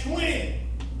exact twin.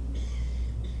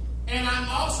 And I'm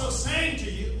also saying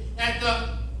to you that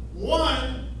the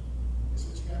one, that's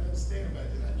what you got to understand about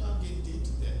this. I know I'm getting deep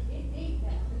today.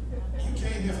 You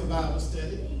came here for Bible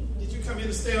study. Did you come here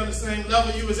to stay on the same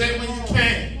level you was at when you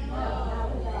came?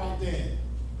 Right then.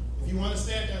 If you want to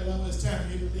stay at that level, it's time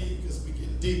for you to leave because we're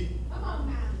getting deep. Come on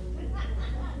now.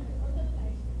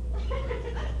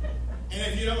 And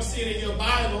if you don't see it in your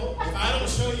Bible, if I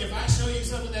show you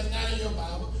something that's not in your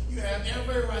Bible, you have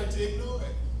every right to ignore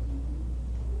it.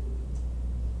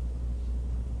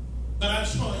 But I'm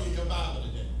showing you your Bible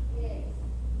today.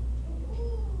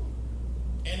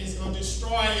 And it's going to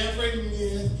destroy every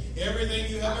myth, everything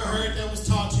you ever heard that was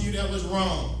taught to you that was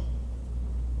wrong.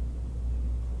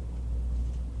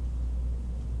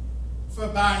 For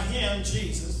by him,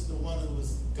 Jesus, the one who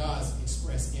was God's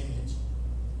express image,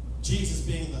 Jesus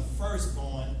being the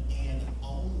firstborn and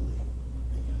only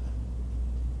begotten.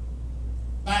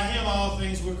 By him all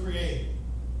things were created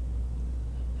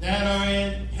that are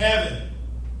in heaven.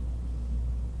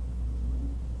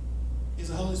 Is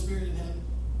the Holy Spirit in heaven?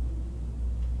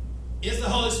 Is the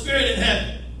Holy Spirit in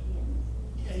heaven?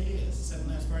 Yeah, he is. 7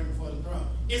 lamps burning before the throne.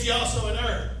 Is he also in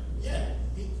earth? Yeah.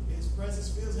 His presence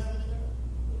fills heaven and earth.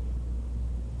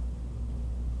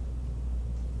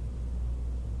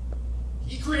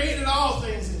 He created all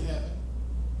things in heaven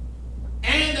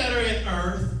and that are in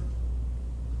earth,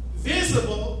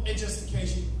 visible, and just in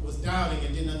case you was doubting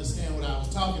and didn't understand what I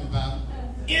was talking about,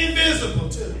 invisible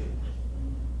too.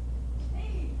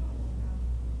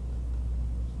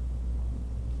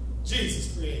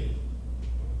 Jesus created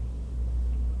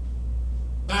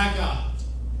by God.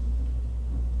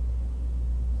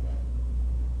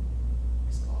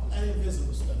 It's all that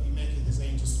invisible stuff. He making his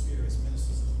angel spirits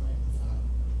ministers of flame and fire.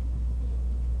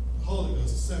 The Holy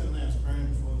Ghost, the 7 lamps burning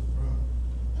before the throne.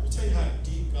 Let me tell you how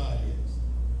deep God is.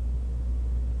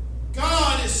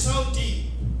 God is so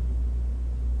deep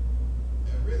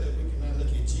that really we cannot look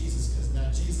at Jesus because now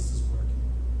Jesus is working.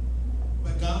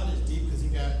 But God is deep because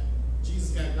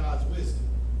Jesus got God's wisdom.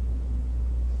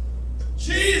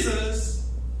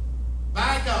 Jesus,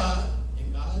 by God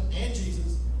and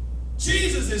Jesus,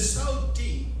 Jesus is so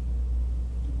deep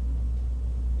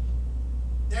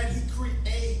that he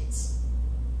creates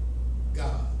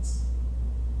gods.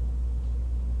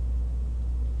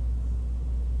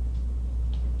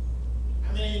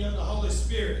 I mean, you know, the Holy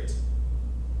Spirit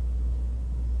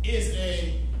is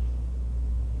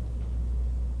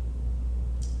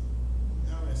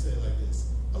say it like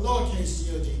this. A lowercase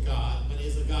G-O-D God, but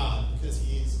is a God because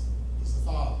he's the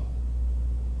Father.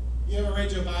 You ever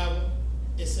read your Bible?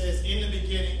 It says in the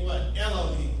beginning what?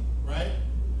 Elohim, right?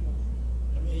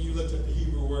 I mean, you looked up the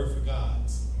Hebrew word for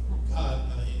gods. God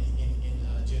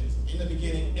in Genesis. In the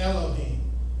beginning, Elohim.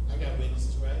 I got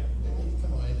witnesses, right?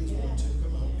 Come on, at least 1 or 2.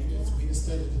 Come on, we just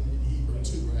studied in Hebrew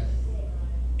too, right?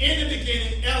 In the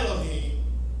beginning, Elohim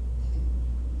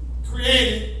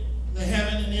created the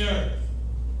heaven and the earth.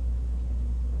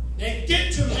 They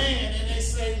get to man and they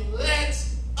say, let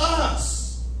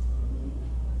us.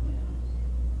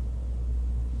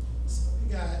 So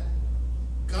we got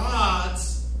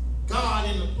gods, God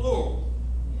in the plural.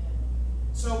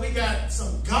 So we got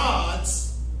some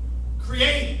gods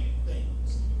creating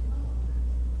things.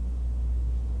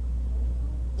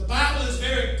 The Bible is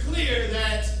very clear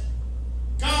that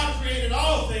God created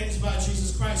all things by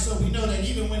Jesus Christ. So we know that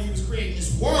even when he was creating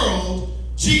this world,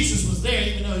 Jesus was there,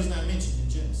 even though he's not mentioned in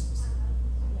Genesis.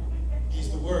 He's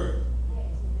the Word.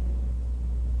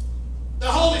 The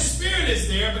Holy Spirit is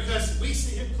there because we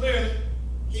see him clearly.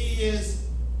 He is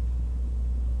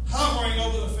hovering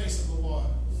over the face of the water.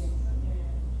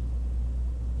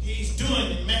 He's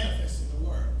doing and manifesting the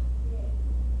Word.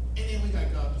 And then we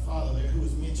got God the Father there, who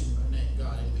is mentioned by name,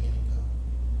 God in the beginning, God.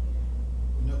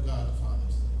 We know God the Father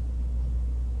is there.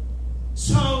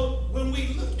 So when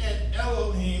we look at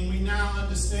Elohim, we now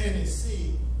understand and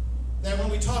see that when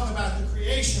we talk about the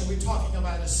creation, we're talking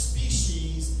about a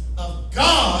species of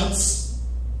gods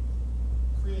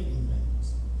creating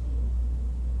things.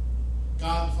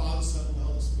 God, the Father, Son, and the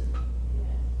Holy Spirit.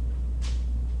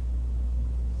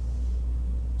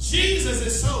 Jesus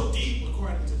is so deep,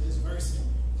 according to this verse in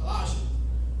Colossians,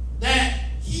 that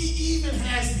he even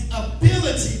has the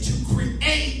ability to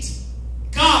create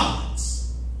gods.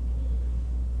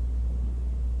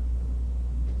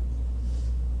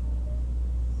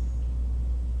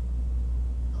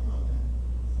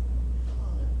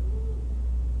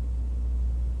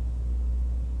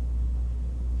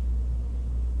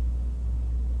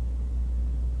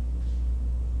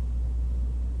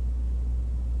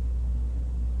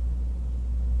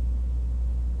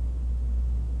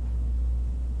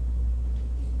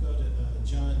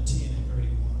 John 10 and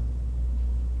 31.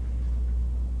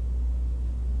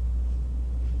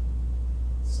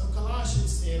 So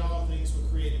Colossians said all things were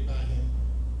created by him,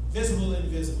 visible and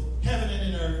invisible, heaven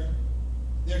and earth,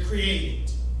 they're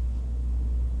created.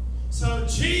 So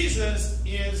Jesus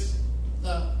is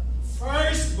the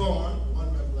firstborn,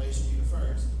 one revelation, you the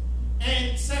first,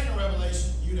 and second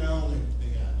revelation, you the only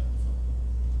begotten of the Father.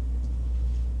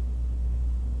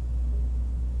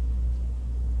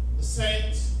 The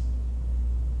saints,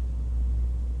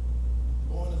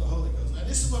 born of the Holy Ghost. Now,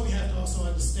 this is what we have to also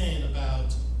understand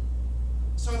about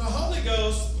Holy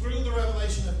Ghost, through the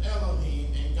revelation of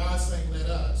Elohim and God saying, let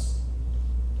us,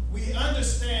 we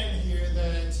understand here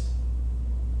that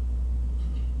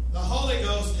the Holy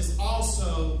Ghost is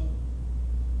also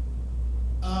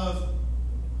of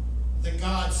the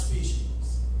God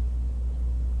species.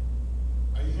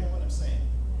 Are you hearing what I'm saying?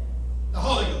 The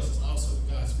Holy Ghost is also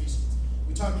the God species.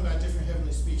 We're talking about different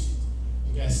heavenly species.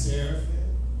 You got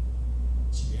seraphim,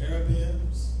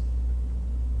 cherubims,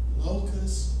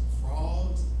 locusts,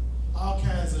 frogs, all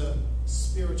kinds of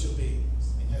spiritual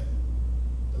beings in heaven.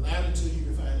 The latter two you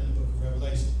can find in the book of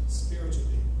Revelation, spiritual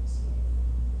beings.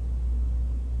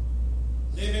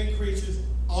 Living creatures,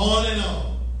 on and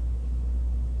on.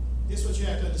 This is what you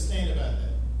have to understand about that.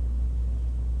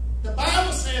 The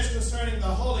Bible says concerning the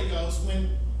Holy Ghost,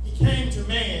 when he came to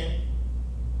man,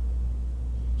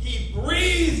 he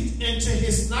breathed into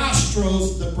his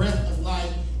nostrils the breath of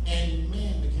life, and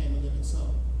man became a living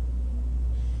soul.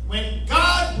 When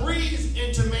God breathes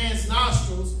into man's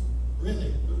nostrils,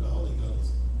 really, through the Holy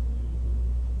Ghost,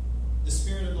 the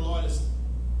Spirit of the Lord is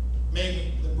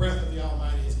making, the breath of the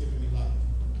Almighty is giving me life.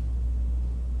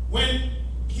 When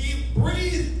he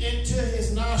breathed into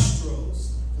his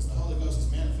nostrils, because the Holy Ghost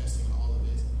is manifesting all of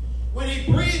this, when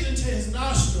he breathed into his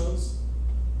nostrils,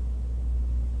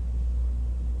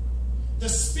 the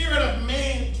spirit of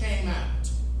man came out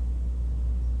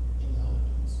in the Holy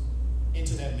Ghost,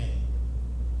 into that man.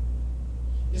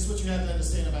 This is what you have to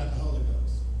understand about the Holy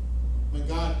Ghost. When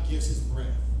God gives his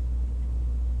breath,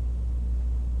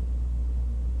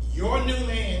 your new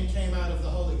man came out of the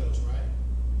Holy Ghost, right?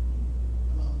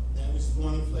 Come on. That which is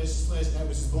born of flesh is flesh. That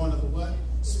which is born of the what?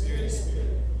 Spirit is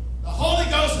spirit. The Holy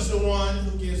Ghost is the one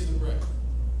who gives the breath.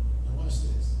 Now watch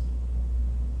this.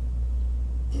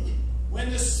 When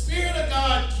the Spirit of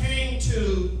God came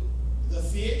to the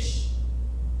fish,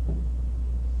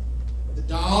 the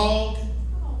dog,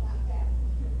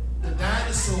 the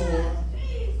dinosaur,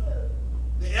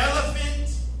 the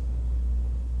elephant,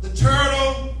 the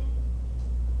turtle,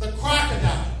 the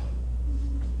crocodile,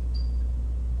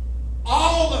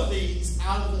 all of these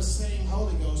out of the same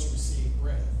Holy Ghost received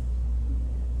breath.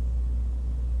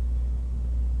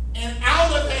 And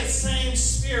out of that same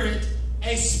Spirit,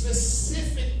 a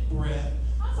specific breath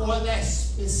for that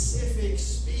specific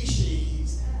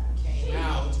species came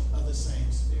out of the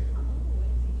same Spirit.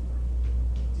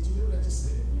 Did you hear what I just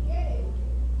said?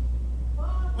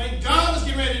 When God was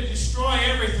getting ready to destroy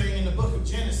everything in the book of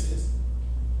Genesis,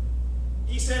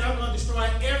 he said, I'm going to destroy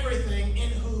everything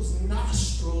in whose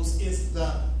nostrils is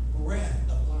the breath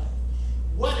of life.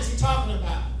 What is he talking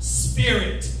about?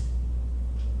 Spirit.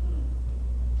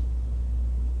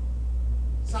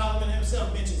 Solomon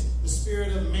himself mentions the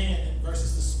spirit of man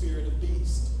versus the spirit of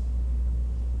beast.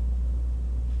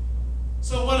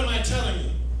 So what am I telling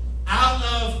you?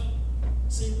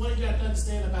 See, what do you have to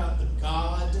understand about the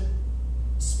God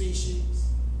species?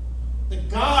 The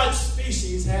God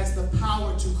species has the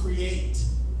power to create.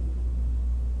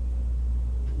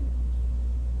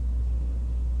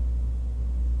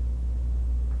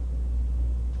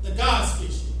 The God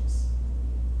species.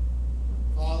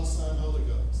 Father, Son, Holy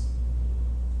Ghost.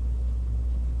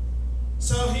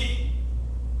 So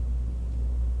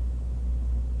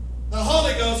the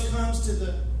Holy Ghost comes to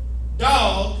the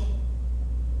dog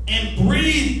and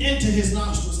breathes into his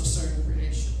nostrils a certain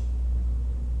creation.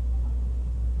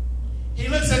 He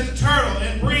looks at the turtle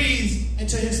and breathes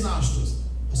into his nostrils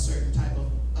a certain type of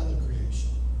other creation.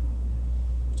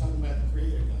 We're talking about the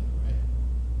Creator God, right?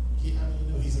 How many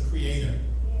know he's a creator?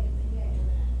 Okay.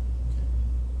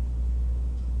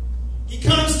 He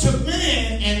comes to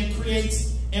man and creates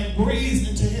and breathes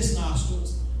into his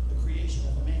nostrils the creation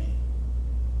of a man.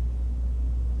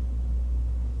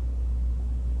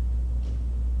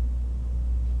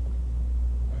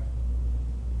 Right.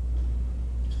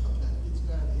 I'm trying to get you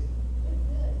out of here.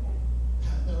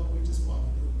 I know we just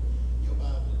walked through your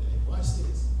Bible today. Watch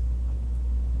this.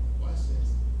 Watch this.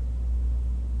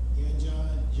 You're in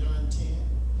John 10.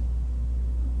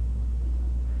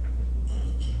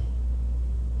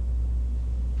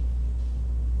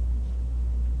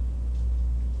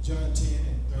 John 10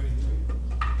 and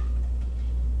 33.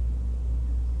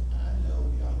 I know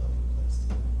we all over the place.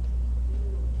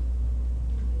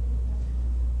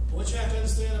 What you have to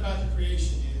understand about the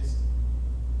creation is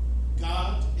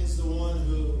God is the one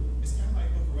who, it's kind of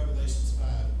like book of Revelations 5.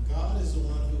 God is the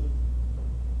one who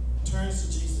turns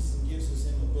to Jesus and gives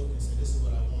him a book and says, this is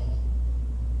what I want.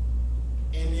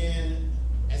 And then,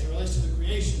 as it relates to the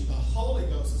creation, the Holy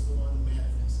Ghost is the one who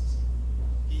manifests.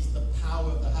 He's the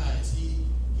power of the highest.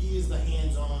 He is the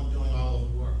hands-on doing all of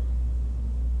the work.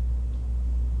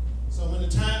 So when the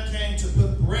time came to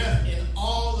put breath in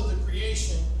all of the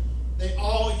creation, they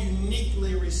all united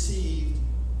uniquely received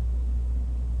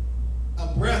a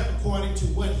breath according to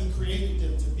what he created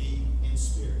them to be in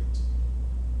spirit.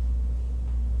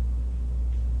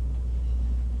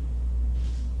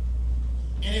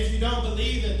 And if you don't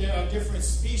believe that there are different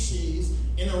species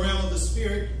in the realm of the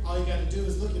spirit, all you got to do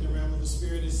is look in the realm of the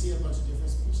spirit and see a bunch of different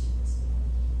species.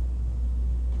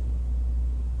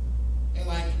 And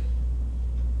like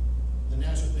the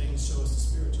natural things show us the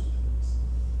spiritual things.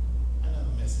 I know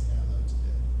I'm messing out a lot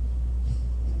today.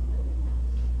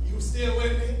 You still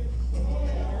with me?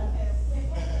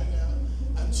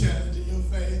 I'm challenging your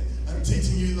faith. I'm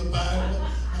teaching you the Bible.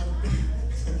 I'm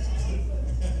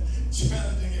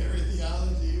challenging every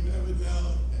theology you've ever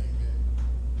known. Amen.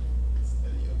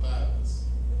 Study your Bibles.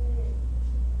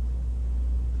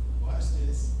 Watch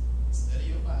this. Study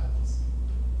your Bibles.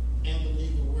 And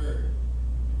believe the word.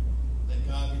 Let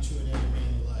God be true in every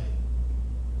man's life.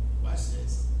 Watch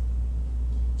this.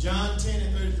 John 10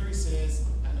 and 33 says,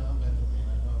 I know I'm about to land.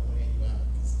 I know I'm weighing you out.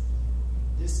 Because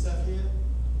this stuff here,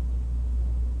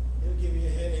 it'll give you a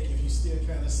headache if you still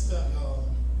kind of stuck on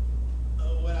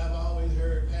what I've always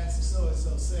heard Pastor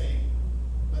so-and-so say,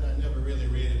 but I never really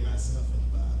read it myself in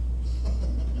the Bible.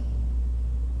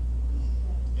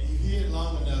 And you hear it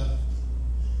long enough,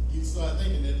 you start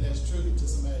thinking that that's true until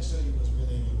somebody show you what's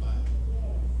really in your Bible.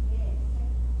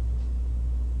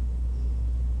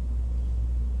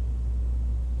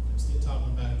 I'm still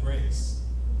talking about grace.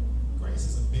 Grace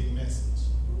is a big message.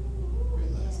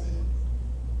 Realize that.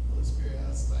 Holy Spirit, I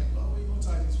was like, oh, we're going to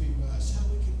talk to these people about, shall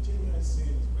we continue to sin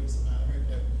this grace amount? I heard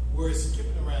that word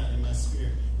skipping around in my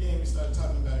spirit. Then we started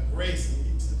talking about grace,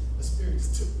 and the Spirit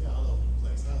just took me all over the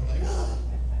place. I was like,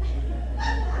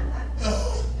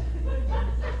 oh.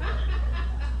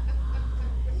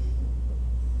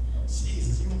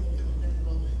 Jesus, you want me to give them that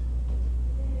moment?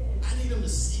 I need them to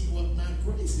see what my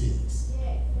grace is.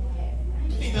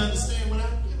 They need to understand what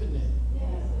I'm giving them.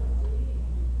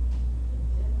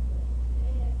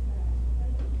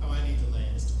 Oh, I need to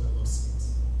land. It's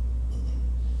 12:06.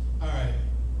 All right.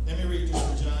 Let me read this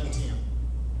from John 10.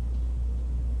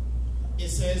 It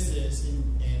says this in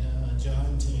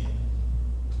John 10.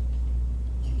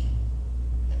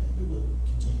 And we will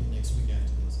continue next week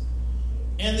after this.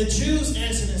 And the Jews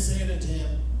answered and said unto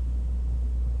him,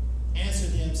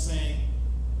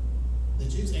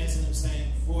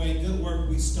 saying, for a good work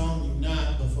we stone you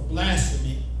not, but for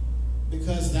blasphemy,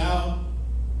 because thou,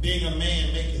 being a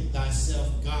man, maketh thyself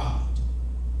God.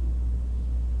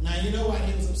 Now, you know why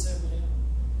he was upset with him?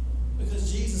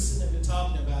 Because Jesus had been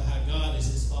talking about how God is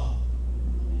his Father.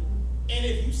 And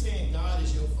if you saying God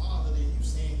is your Father, then you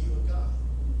saying you are God.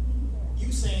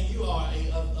 You saying you are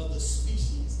of the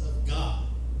species of God.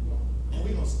 And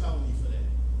we're going to stone you for that.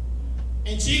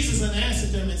 And Jesus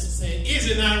answered them and said, is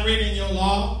it not written in your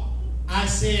law? I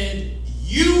said,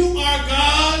 you are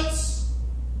gods.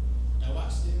 Now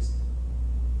watch this.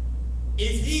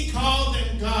 If he called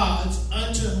them gods,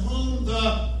 unto whom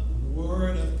the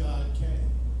word of God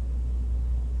came.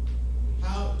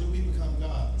 How do we become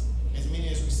gods? As many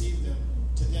as received them,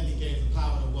 to them he gave the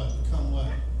power to what? Become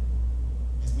what?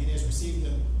 As many as received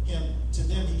him, to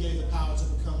them he gave the power to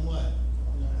become what?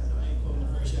 I ain't quoting the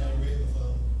verse I ain't read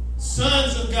before.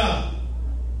 Sons of God.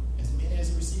 As many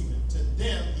as received him, to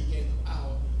them he gave the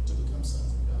power to become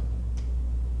sons of God.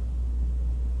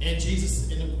 And Jesus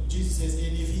says,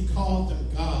 and if he called them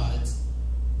gods,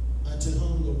 unto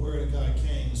whom the word of God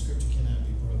came, the scripture cannot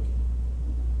be broken.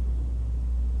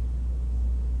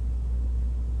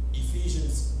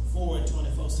 Ephesians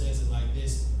 4:24 says it like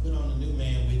this, put on the new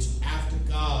man, which after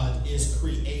God is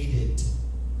created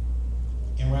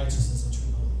in righteousness and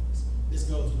true holiness. This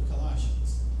goes with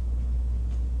Colossians.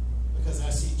 Because I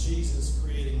see Jesus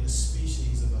creating the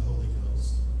species of the Holy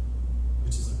Ghost,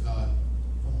 which is a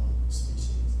God-formed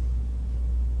species.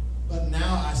 But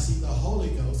now I see the Holy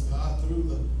Ghost, God through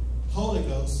the Holy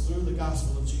Ghost, through the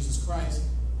gospel of Jesus Christ,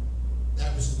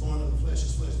 that which is born of the flesh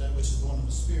is flesh, that which is born of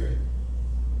the Spirit,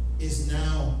 is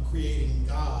now creating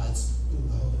gods through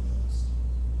the Holy Ghost.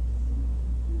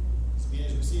 As many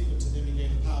as received it, to them he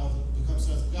gave the power to become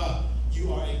sons of God.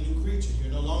 You are a new creature.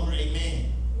 You're no longer a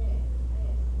man.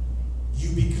 You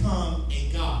become a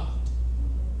God.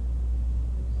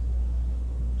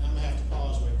 Now I'm going to have to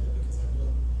pause right there because I know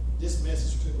this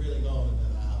message could really go on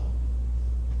another hour.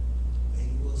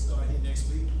 Maybe we'll start here next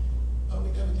week. But we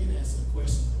never did answer the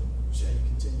question. Shall you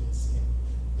continue to sin?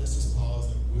 Let's just pause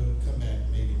and we'll come back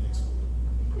maybe next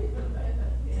week.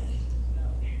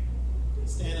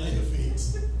 Stand on your feet.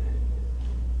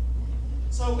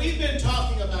 So we've been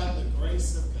talking about the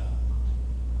grace of God.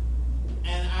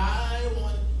 And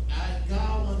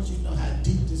God wanted you to know how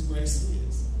deep this grace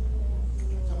is.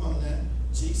 Come on now.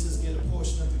 Jesus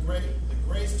the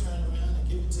grace turn around and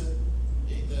give it to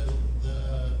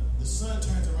the son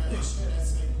turns around and share that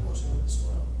same portion with the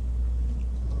scroll.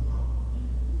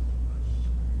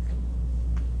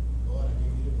 Lord, I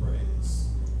give you the praise.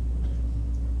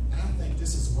 And I think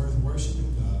this is worth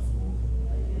worshiping God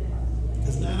for.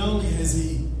 Because not only has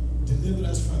he delivered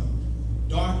us from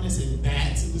darkness and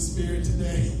bats in the spirit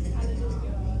today,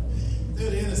 through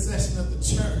the intercession of the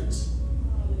church,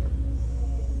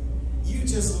 you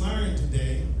just learned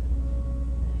today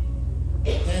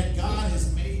that God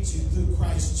has made you through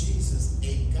Christ Jesus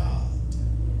a God.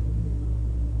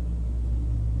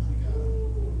 My God.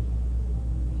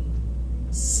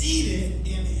 Seated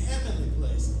in heavenly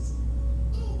places.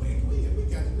 Oh, we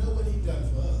got to know what he done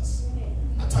for us.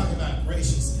 I talk about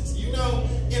graciousness. You know,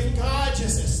 if God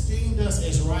just esteemed us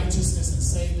as righteousness and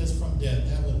saved us from death,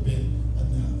 that would have been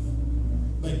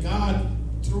enough. But God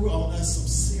threw on us some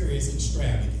serious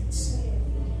extravagance.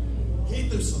 He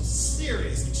threw some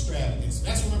serious extravagance.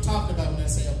 That's what I'm talking about when I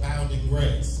say abounding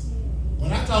grace.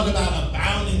 When I talk about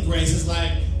abounding grace, it's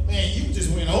like, man, you just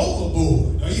went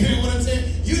overboard. Are you hearing what I'm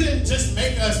saying? You didn't just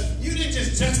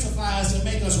justify us and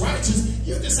make us righteous.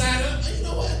 You decided, you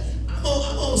know what? I'm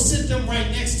going to sit them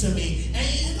right next to me. And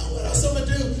you know what else I'm going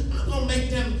to do? I'm going to make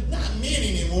them not men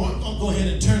anymore. I'm going to go ahead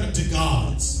and turn them to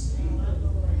gods.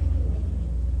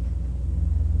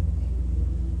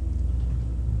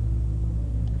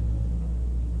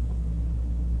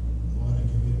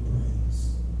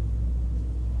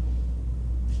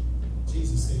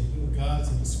 Jesus said, you are gods,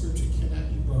 and the scripture cannot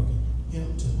be broken.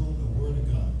 Him to whom the word of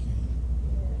God came.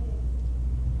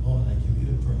 Lord, I give you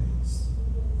the praise.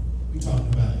 We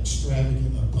talking about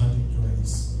extravagant, abundant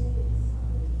grace.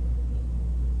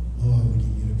 Lord, we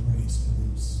give you the praise for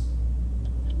this.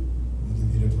 We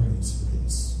give you the praise for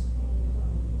this.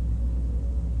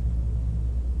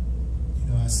 You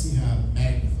know, I see how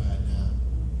magnified now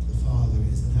the Father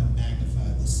is and how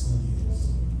magnified the Son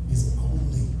is. His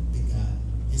only begotten.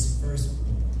 His firstborn.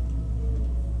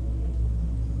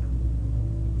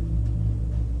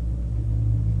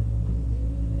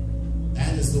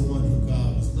 That is the one who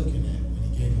God was looking at when he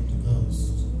gave him the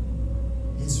ghost.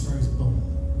 His firstborn.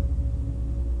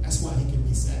 That's why he can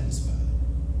be satisfied.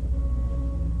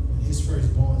 When his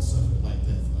firstborn suffered like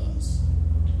that for us.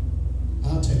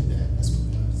 I'll take that. That's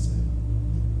what God said.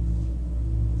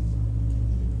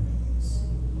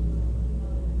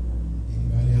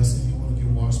 Anybody else in here want to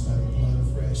get washed by the blood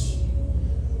afresh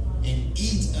and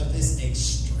eat of this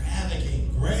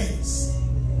extravagant grace?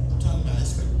 I'm talking about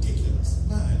it's ridiculous.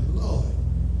 My Lord,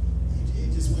 he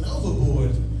just went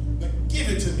overboard. But give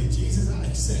it to me, Jesus. I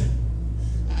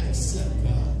accept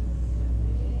God.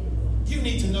 You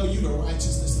need to know you're the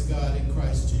righteousness of God in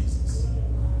Christ Jesus.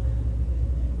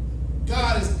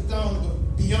 God has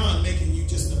gone beyond making you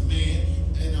just a man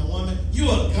and a woman. You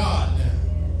are God now.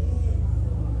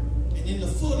 And in the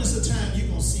fullness of time, you're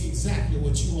going to see exactly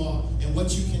what you are and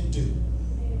what you can do.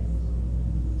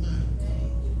 My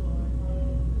God.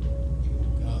 You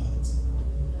are God's.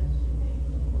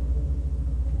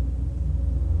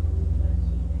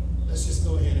 Let's just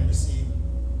go ahead and receive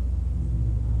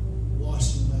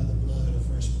washing by the blood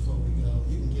afresh before we go.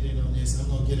 You can get in on this. I'm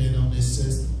going to get in on this,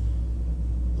 sis.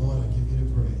 Lord, I give you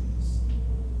the praise.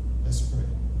 Let's pray.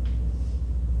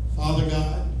 Father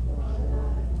God,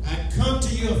 I come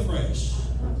to you afresh.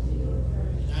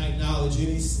 I acknowledge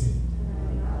any sin.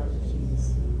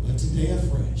 But today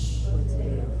afresh,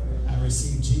 I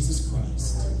receive Jesus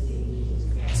Christ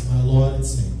as my Lord and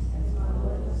Savior.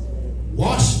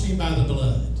 Wash me by the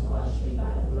blood.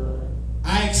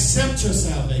 I accept your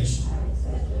salvation.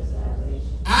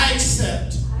 I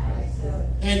accept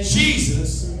that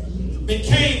Jesus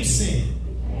became sin.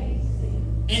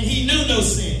 And he knew no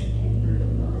sin.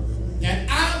 That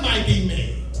I might be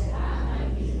made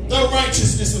the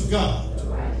righteousness of God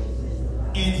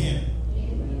in him.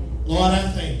 Lord, I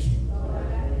thank you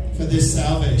for this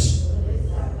salvation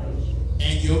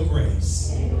and your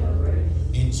grace.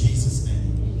 In Jesus'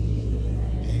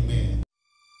 name, amen.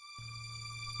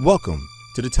 Welcome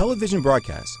to the television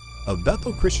broadcast of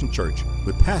Bethel Christian Church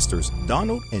with pastors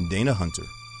Donald and Dana Hunter.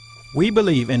 We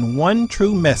believe in one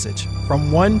true message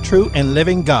from one true and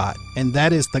living God, and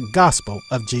that is the gospel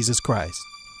of Jesus Christ.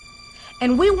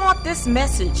 And we want this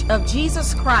message of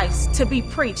Jesus Christ to be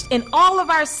preached in all of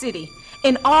our city,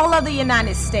 in all of the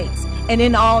United States, and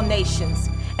in all nations.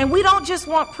 And we don't just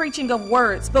want preaching of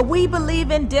words, but we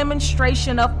believe in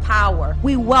demonstration of power.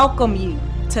 We welcome you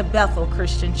to Bethel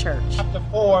Christian Church. Chapter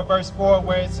 4, verse 4,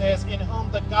 where it says, in whom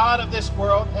the God of this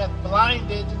world hath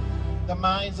blinded the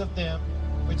minds of them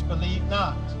which believe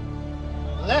not,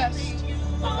 lest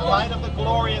the light of the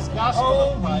glorious gospel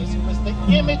of Christ, who is the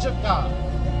image of God,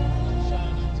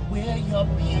 We're your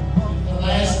people. The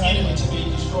last enemy to be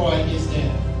destroyed is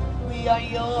death. We are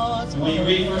yours. When you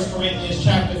read 1 Corinthians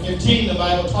chapter 15, the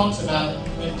Bible talks about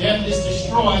when death is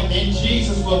destroyed, then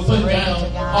Jesus will put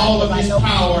down all of his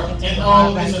power and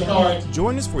all of his authority.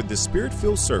 Join us for this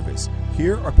Spirit-filled service.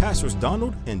 Here are Pastors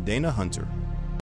Donald and Dana Hunter.